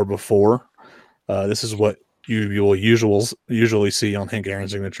 years or before. This is what you will usually see on Hank Aaron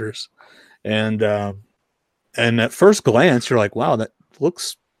signatures. And at first glance, you're like, wow, that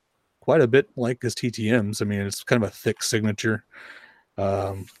looks quite a bit like his TTMs. I mean, it's kind of a thick signature.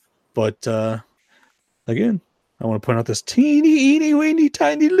 But again, I want to point out this teeny, weeny,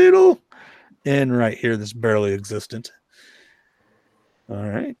 tiny little N right here that's barely existent. All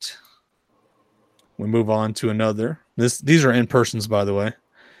right. We move on to another. These are in-persons, by the way.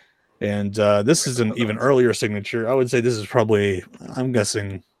 And this is an even earlier signature. I would say this is probably, I'm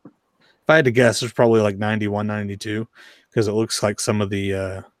guessing, if I had to guess, it's probably like 91, 92, because it looks like some of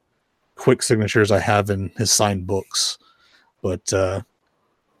the quick signatures I have in his signed books. But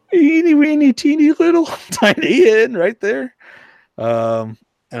teeny, weeny, teeny little tiny N right there.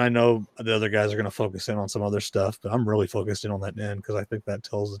 And I know the other guys are going to focus in on some other stuff, but I'm really focused in on that N because I think that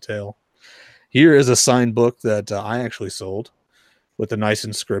tells the tale. Here is a signed book that I actually sold with a nice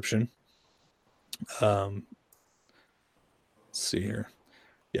inscription. Let's see here.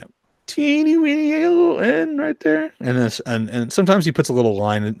 Yeah. Teeny weeny little N right there. And sometimes he puts a little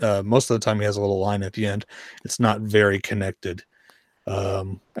line. Most of the time he has a little line at the end. It's not very connected.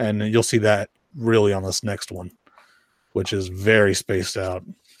 And you'll see that really on this next one, which is very spaced out.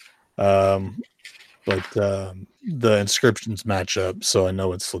 But the inscriptions match up, so I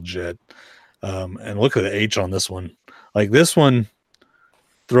know it's legit. And look at the H on this one. Like, this one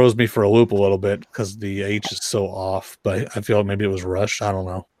throws me for a loop a little bit because the H is so off, but I feel like maybe it was rushed. I don't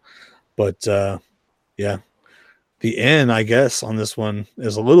know. But yeah, the N, I guess, on this one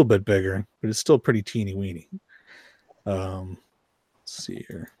is a little bit bigger, but it's still pretty teeny weeny. Let's see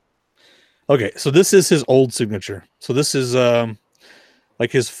here. Okay, so this is his old signature. So this is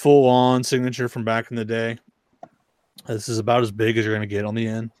like his full-on signature from back in the day. This is about as big as you're going to get on the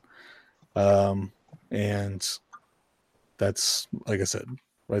N. And that's, like I said,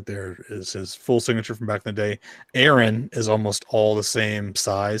 right there is his full signature from back in the day. Aaron is almost all the same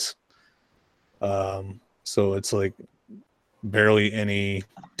size. So it's like barely any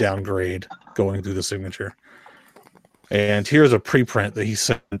downgrade going through the signature. And here's a preprint that he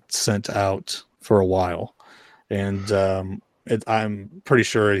sent out for a while. And I'm pretty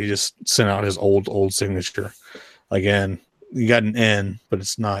sure he just sent out his old signature. Again, you got an N, but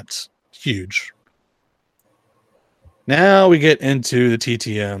it's not huge. Now we get into the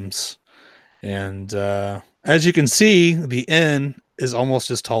TTMs. And as you can see, the N is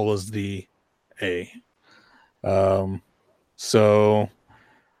almost as tall as the A. So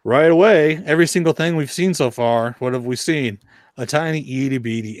right away, every single thing we've seen so far, what have we seen? A tiny itty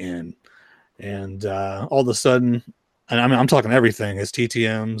bitty N. And all of a sudden, and I'm talking everything, his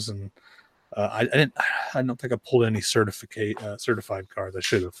TTMs and I don't think I pulled any certified cards. I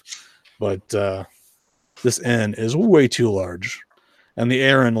should have, but this N is way too large, and the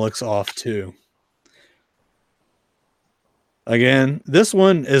Aaron looks off too. Again, this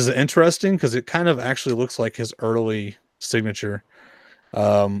one is interesting because it kind of actually looks like his early signature.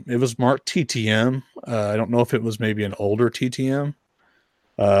 It was marked TTM. I don't know if it was maybe an older TTM.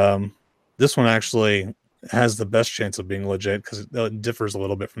 This one actually has the best chance of being legit because it differs a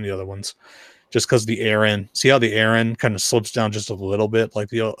little bit from the other ones. Just because the Aaron, see how the Aaron kind of slips down just a little bit like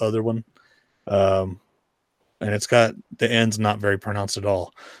the other one? And it's got the end's not very pronounced at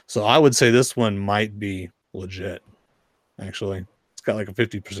all. So I would say this one might be legit. Actually, it's got like a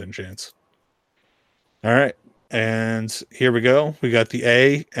 50% chance. All right. And here we go. We got the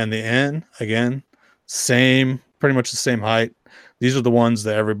A and the N again. Pretty much the same height. These are the ones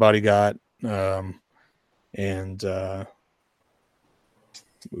that everybody got. Move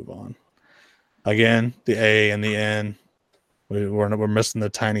on. Again, the A and the N. We're missing the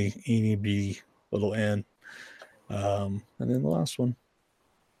tiny eeny bitty little N. And then the last one.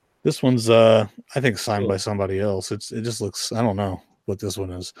 This one's I think signed by somebody else. It just looks, I don't know what this one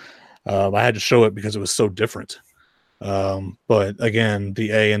is. I had to show it because it was so different. But again,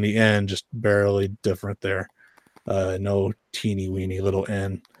 the A and the N just barely different there. No teeny weeny little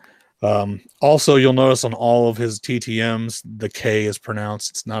N. Also, you'll notice on all of his TTMs, the K is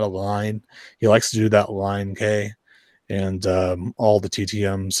pronounced. It's not a line. He likes to do that line K. And all the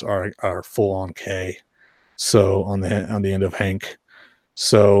TTMs are full on K. So on the end of Hank.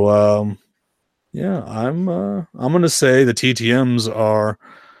 So yeah, I'm gonna say the TTMs are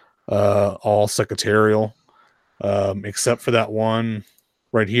all secretarial, except for that one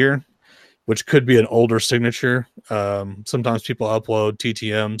right here, which could be an older signature. Sometimes people upload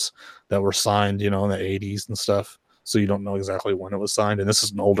TTMs that were signed, in the 80s and stuff, so you don't know exactly when it was signed. And this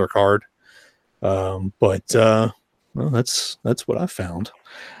is an older card, but well, that's what I found.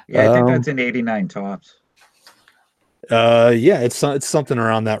 Yeah, I think that's an 89 tops. Yeah, it's something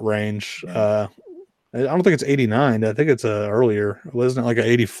around that range. Yeah. I don't think it's 89. I think it's earlier. Wasn't it like an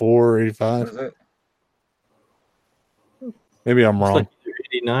 84 or 85? Was it? Maybe I'm wrong. Like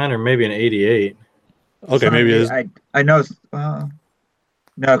 89 or maybe an 88. Okay, maybe it is. I know. No,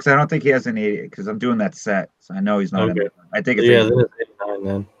 because I don't think he has an 88 because I'm doing that set. So I know he's not. Okay. I think it's Yeah, 88. then it's 89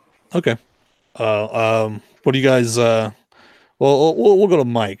 then. Okay. What do you guys? Well, we'll go to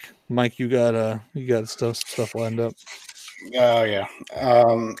Mike. Mike, you got stuff lined up. Oh yeah,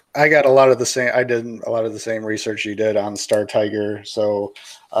 I got a lot of the same. I did a lot of the same research you did on Star Tiger. So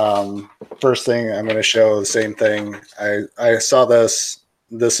first thing I'm going to show the same thing. I saw this.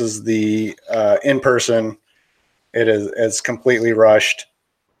 This is the in person. It's completely rushed.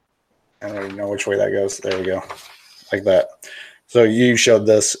 I don't even know which way that goes. There we go, like that. So you showed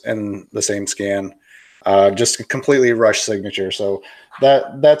this in the same scan. Just a completely rushed signature. So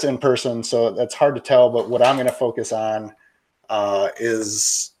that's in person. So that's hard to tell. But what I'm going to focus on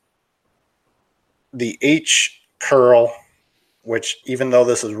is the H curl, which even though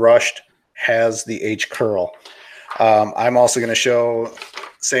this is rushed, has the H curl. I'm also going to show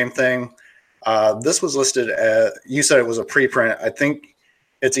same thing. This was listed as, you said it was a preprint. I think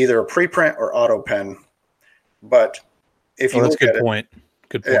it's either a preprint or auto pen. But if you that's look a good at point.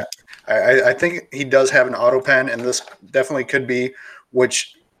 Good point. Yeah, I think he does have an auto pen, and this definitely could be,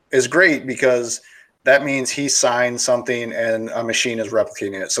 which is great because that means he signed something and a machine is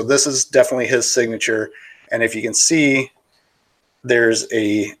replicating it. So this is definitely his signature. And if you can see, there's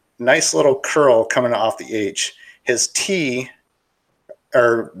a nice little curl coming off the H. His T,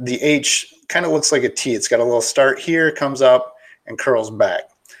 or the H, kind of looks like a T. It's got a little start here, comes up, and curls back.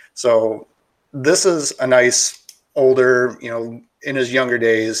 So this is a nice older, in his younger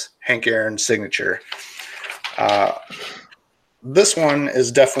days, Hank Aaron signature. This one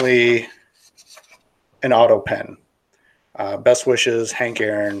is definitely an auto pen. Best wishes, Hank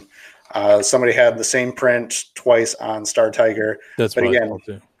Aaron. Somebody had the same print twice on Star Tiger. That's but what again, I thought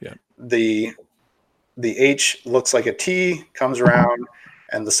too. Yeah. The H looks like a T, comes around,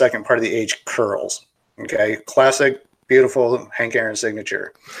 and the second part of the H curls. Okay, classic, beautiful Hank Aaron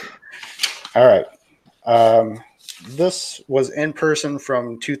signature. All right. This was in person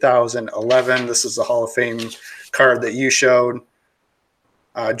from 2011. This is the Hall of Fame card that you showed.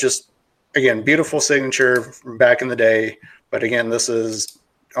 Just, again, beautiful signature from back in the day. But again, this is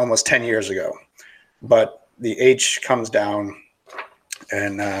almost 10 years ago. But the H comes down.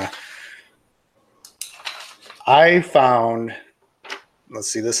 And I found, let's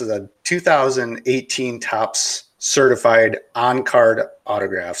see, this is a 2018 Topps certified on-card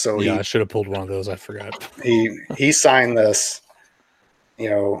autograph. So yeah, I should have pulled one of those. I forgot. He signed this,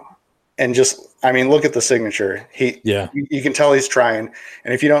 and And just, I mean, look at the signature. You can tell he's trying.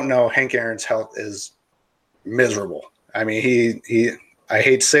 And if you don't know, Hank Aaron's health is miserable. I mean, I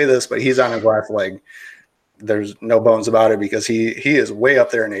hate to say this, but he's on his last leg. There's no bones about it because he is way up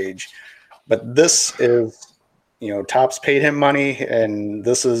there in age. But this is, Topps paid him money, and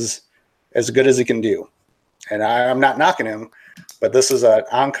this is as good as he can do. And I'm not knocking him, but this is an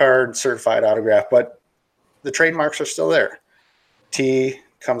on-card certified autograph. But the trademarks are still there. T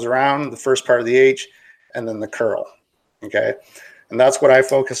comes around, the first part of the H, and then the curl. Okay? And that's what I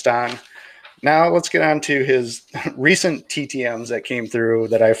focused on. Now let's get on to his recent TTMs that came through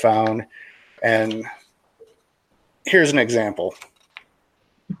that I found. And here's an example.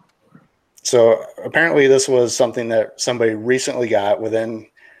 So apparently this was something that somebody recently got within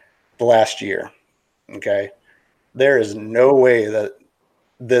the last year. Okay? There is no way that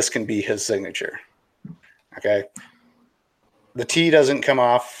this can be his signature. Okay? The T doesn't come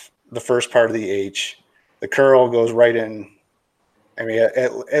off the first part of the H. The curl goes right in. I mean,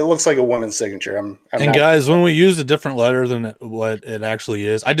 it looks like a woman's signature. Guys, when we use a different letter than what it actually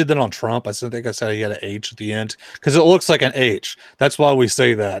is, I did that on Trump. I think I said he had an H at the end because it looks like an H. That's why we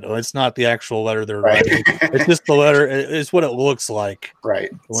say that. It's not the actual letter they're writing. It's just the letter. It's what it looks like. Right.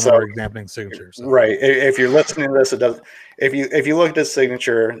 When we're examining signatures. So. Right. If you're listening to this, it does. If you look at this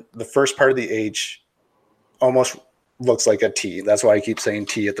signature, the first part of the H almost looks like a T. That's why I keep saying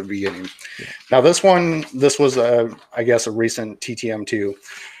T at the beginning. Yeah. Now this was I guess a recent TTM too.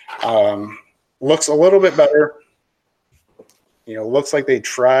 Looks a little bit better. Looks like they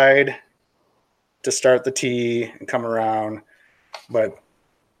tried to start the T and come around, but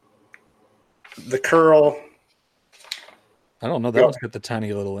the curl. I don't know. That one's got the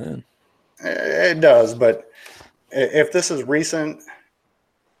tiny little N. It does, but if this is recent.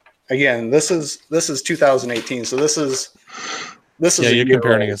 Again, this is 2018, so this is you're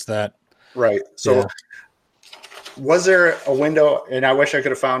comparing against that, right? So, was there a window? And I wish I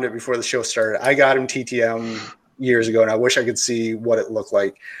could have found it before the show started. I got him TTM years ago, and I wish I could see what it looked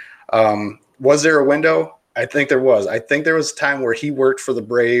like. Was there a window? I think there was. I think there was a time where he worked for the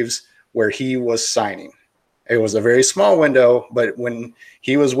Braves, where he was signing. It was a very small window, but when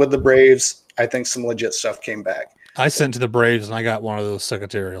he was with the Braves, I think some legit stuff came back. I sent to the Braves, and I got one of those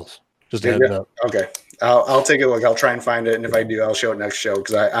secretarials. Just a heads up. Okay, I'll take a look. I'll try and find it, and if I do, I'll show it next show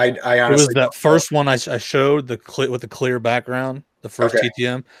because I honestly. It was that first one I showed with the clear background. The first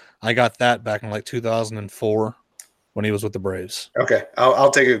TTM, I got that back in like 2004 when he was with the Braves. Okay, I'll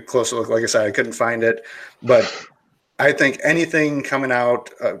take a closer look. Like I said, I couldn't find it, but I think anything coming out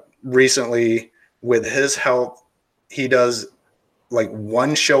recently with his help, he does like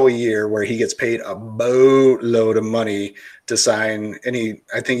one show a year where he gets paid a boatload of money to sign. And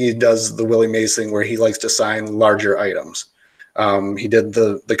I think he does the Willie Mays thing where he likes to sign larger items. He did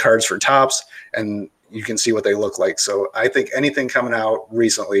the cards for Topps, and you can see what they look like. So I think anything coming out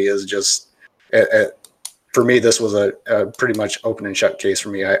recently is just, for me, this was a pretty much open and shut case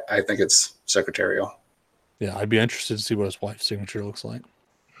for me. I think it's secretarial. Yeah, I'd be interested to see what his wife's signature looks like.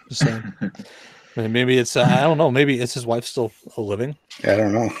 Just saying. Maybe it's I don't know. Maybe is his wife still living? I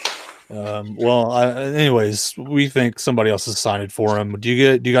don't know. Well, anyways, we think somebody else has signed it for him. Do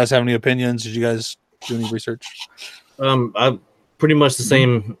you guys have any opinions? Did you guys do any research? I pretty much the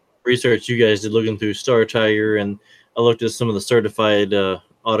same research you guys did, looking through Star Tiger, and I looked at some of the certified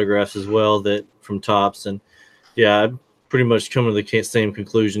autographs as well that from Topps, and I pretty much come to the same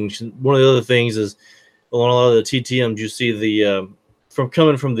conclusion. One of the other things is on a lot of the TTMs, you see the from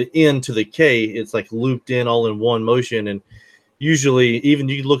coming from the N to the K, it's like looped in all in one motion. And usually, even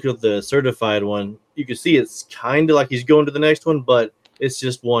you look at the certified one, you can see it's kind of like he's going to the next one, but it's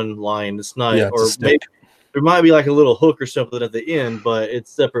just one line. It's not, or maybe there might be like a little hook or something at the end, but it's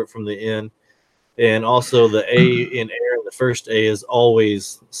separate from the N. And also the A in Aaron, the first A is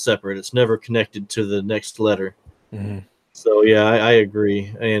always separate. It's never connected to the next letter. Mm-hmm. So I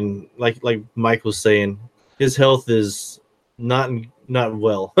agree. And like Mike was saying, his health is not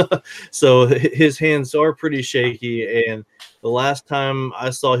well. So his hands are pretty shaky. And the last time I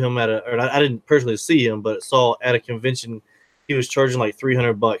saw him I didn't personally see him, but saw at a convention, he was charging like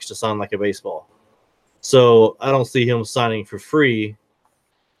 $300 to sign like a baseball. So I don't see him signing for free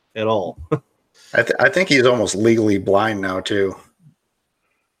at all. I think he's almost legally blind now too.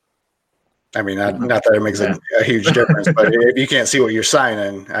 I mean, not that it makes a huge difference, but if you can't see what you're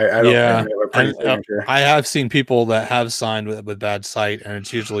signing, I don't think you have a pretty signature. I have seen people that have signed with bad sight, and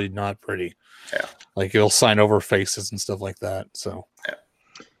it's usually not pretty. Yeah. Like he'll sign over faces and stuff like that. So,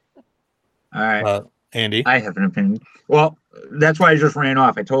 All right. Andy? I have an opinion. Well, that's why I just ran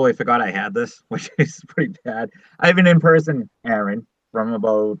off. I totally forgot I had this, which is pretty bad. I have an in-person Aaron from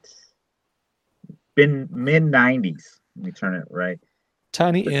about been mid 90s. Let me turn it right.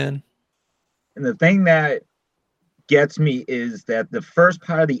 Tiny N. And the thing that gets me is that the first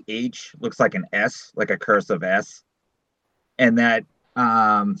part of the H looks like an S, like a cursive S. And that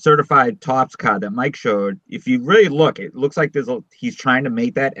certified tops card that Mike showed, if you really look, it looks like he's trying to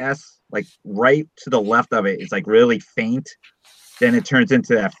make that S, like right to the left of it. It's like really faint. Then it turns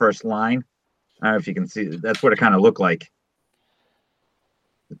into that first line. I don't know if you can see. That's what it kind of looked like.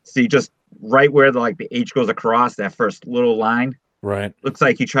 See, just right where the H goes across, that first little line. Right. Looks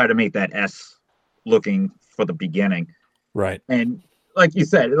like he tried to make that S looking for the beginning. Right. And like you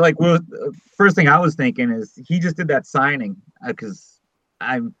said, first thing I was thinking is he just did that signing because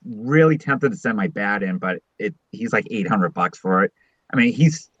I'm really tempted to send my bat in, but he's like $800 for it. I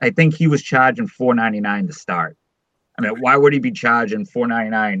mean, I think he was charging $4.99 to start. I mean, why would he be charging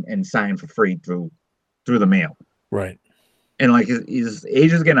 $4.99 and sign for free through the mail? Right. And his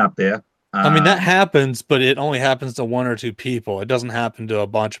age is getting up there. I mean, that happens, but it only happens to one or two people. It doesn't happen to a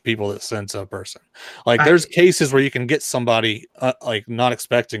bunch of people that sends a person. There's cases where you can get somebody not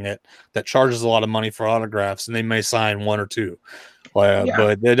expecting it that charges a lot of money for autographs, and they may sign one or two. But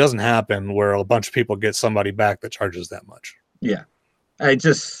it doesn't happen where a bunch of people get somebody back that charges that much. Yeah, I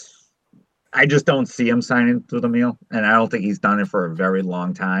just don't see him signing through the mail, and I don't think he's done it for a very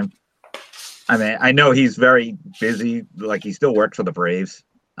long time. I mean, I know he's very busy. Like, he still works for the Braves.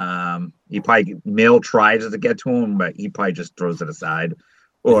 He probably mail tries to get to him, but he probably just throws it aside,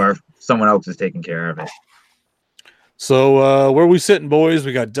 or someone else is taking care of it. So where we sitting, boys?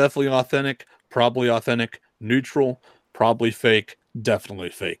 We got definitely authentic, probably authentic, neutral, probably fake,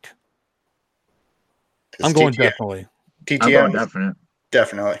 definitely fake. I'm going definitely. TTM. I'm going definite.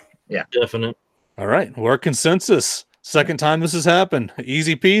 Definitely. Yeah. Definite. All right. We're consensus. Second time this has happened.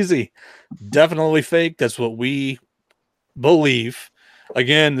 Easy peasy. Definitely fake. That's what we believe.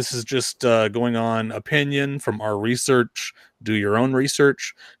 Again, this is just going on opinion from our research. Do your own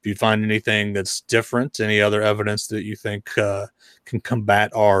research. If you find anything that's different, any other evidence that you think can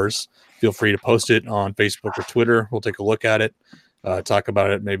combat ours, feel free to post it on Facebook or Twitter. We'll take a look at it, talk about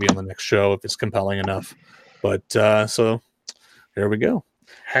it maybe on the next show if it's compelling enough. But so here we go.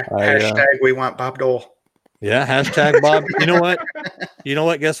 Hashtag we want Bob Dole. Yeah, hashtag Bob. You know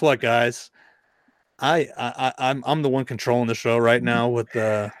what? Guess what, guys? I'm the one controlling the show right now with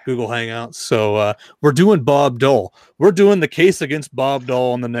Google Hangouts. So we're doing Bob Dole. We're doing the case against Bob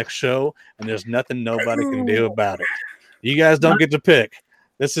Dole on the next show, and there's nothing nobody can do about it. You guys don't get to pick.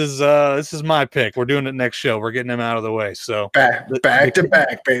 This is my pick. We're doing it next show. We're getting him out of the way. So back to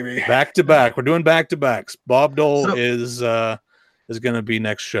back, baby. Back to back. We're doing back to backs. Bob Dole is going to be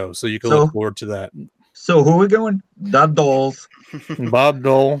next show, so you can look forward to that. So who are we going? The Doles. Bob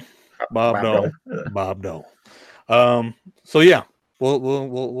Dole. Bob Dole. So yeah,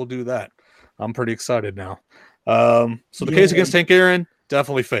 we'll do that. I'm pretty excited now. So the case against Hank Aaron,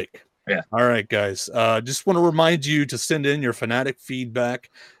 definitely fake. Yeah. All right, guys. Just want to remind you to send in your fanatic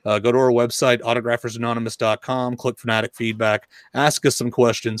feedback. Go to our website, autographersanonymous.com, click fanatic feedback, ask us some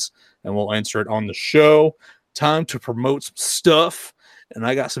questions, and we'll answer it on the show. Time to promote some stuff. And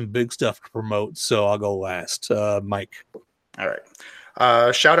I got some big stuff to promote, so I'll go last. Mike. All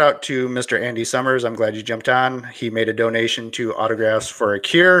right. Shout out to Mr. Andy Summers. I'm glad you jumped on. He made a donation to Autographs for a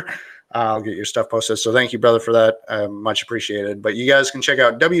Cure. I'll get your stuff posted. So thank you, brother, for that. Much appreciated. But you guys can check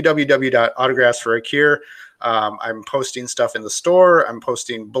out www.autographsforacure. I'm posting stuff in the store. I'm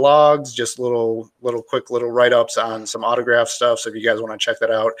posting blogs, just quick write-ups on some autograph stuff. So if you guys want to check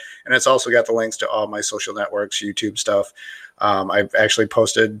that out. And it's also got the links to all my social networks, YouTube stuff. I've actually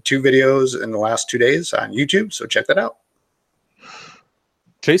posted 2 videos in the last 2 days on YouTube. So check that out.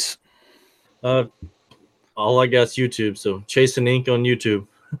 Chase? All I got is YouTube. So Chasing Ink on YouTube.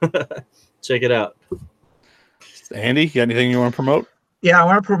 Check it out. Andy, you got anything you want to promote? Yeah, I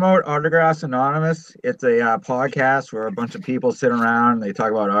want to promote Autographs Anonymous. It's a podcast where a bunch of people sit around and they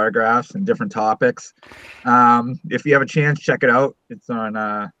talk about autographs and different topics. If you have a chance, check it out. It's on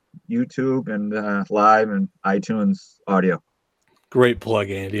YouTube and live and iTunes audio. Great plug,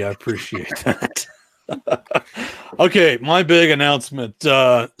 Andy. I appreciate that. Okay, my big announcement.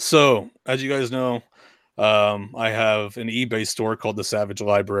 So, as you guys know, I have an eBay store called the Savage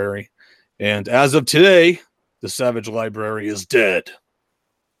Library. And as of today, the Savage Library is dead.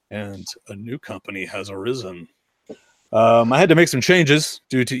 And a new company has arisen. I had to make some changes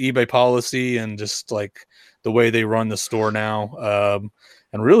due to eBay policy and just like the way they run the store now.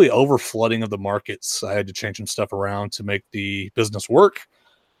 And really over flooding of the markets. I had to change some stuff around to make the business work.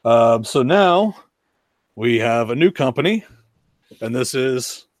 So now we have a new company, and this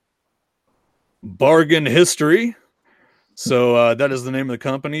is Bargain History. So that is the name of the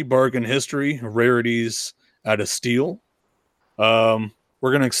company, Bargain History, rarities out of steel. We're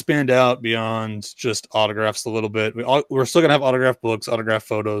going to expand out beyond just autographs a little bit. We're still going to have autograph books, autograph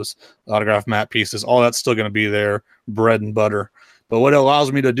photos, autograph map pieces. All that's still going to be there, bread and butter. But what it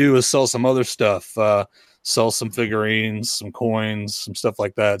allows me to do is sell some other stuff, sell some figurines, some coins, some stuff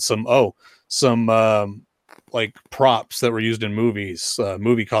like that. Some like props that were used in movies,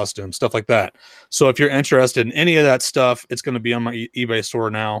 movie costumes, stuff like that. So if you're interested in any of that stuff, it's going to be on my eBay store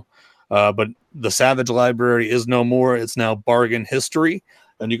now. But the Savage Library is no more. It's now Bargain History,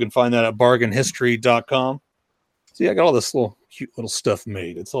 and you can find that at bargainhistory.com. See, I got all this cute little stuff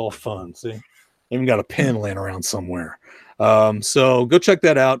made. It's all fun. See, I even got a pen laying around somewhere. So go check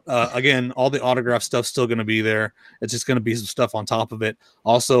that out. Again, all the autograph stuff's still going to be there. It's just going to be some stuff on top of it.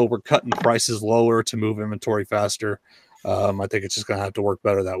 Also, we're cutting prices lower to move inventory faster. I think it's just going to have to work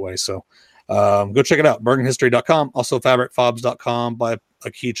better that way. So go check it out, bargainhistory.com. Also, fabricfobs.com. Buy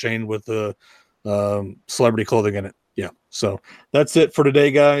a keychain with the celebrity clothing in it. Yeah. So that's it for today,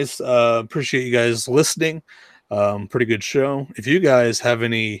 guys. Appreciate you guys listening. Pretty good show. If you guys have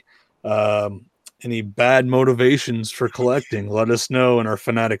any bad motivations for collecting, let us know in our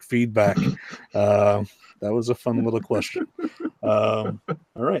fanatic feedback. That was a fun little question. All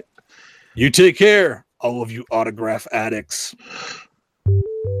right. You take care, all of you autograph addicts.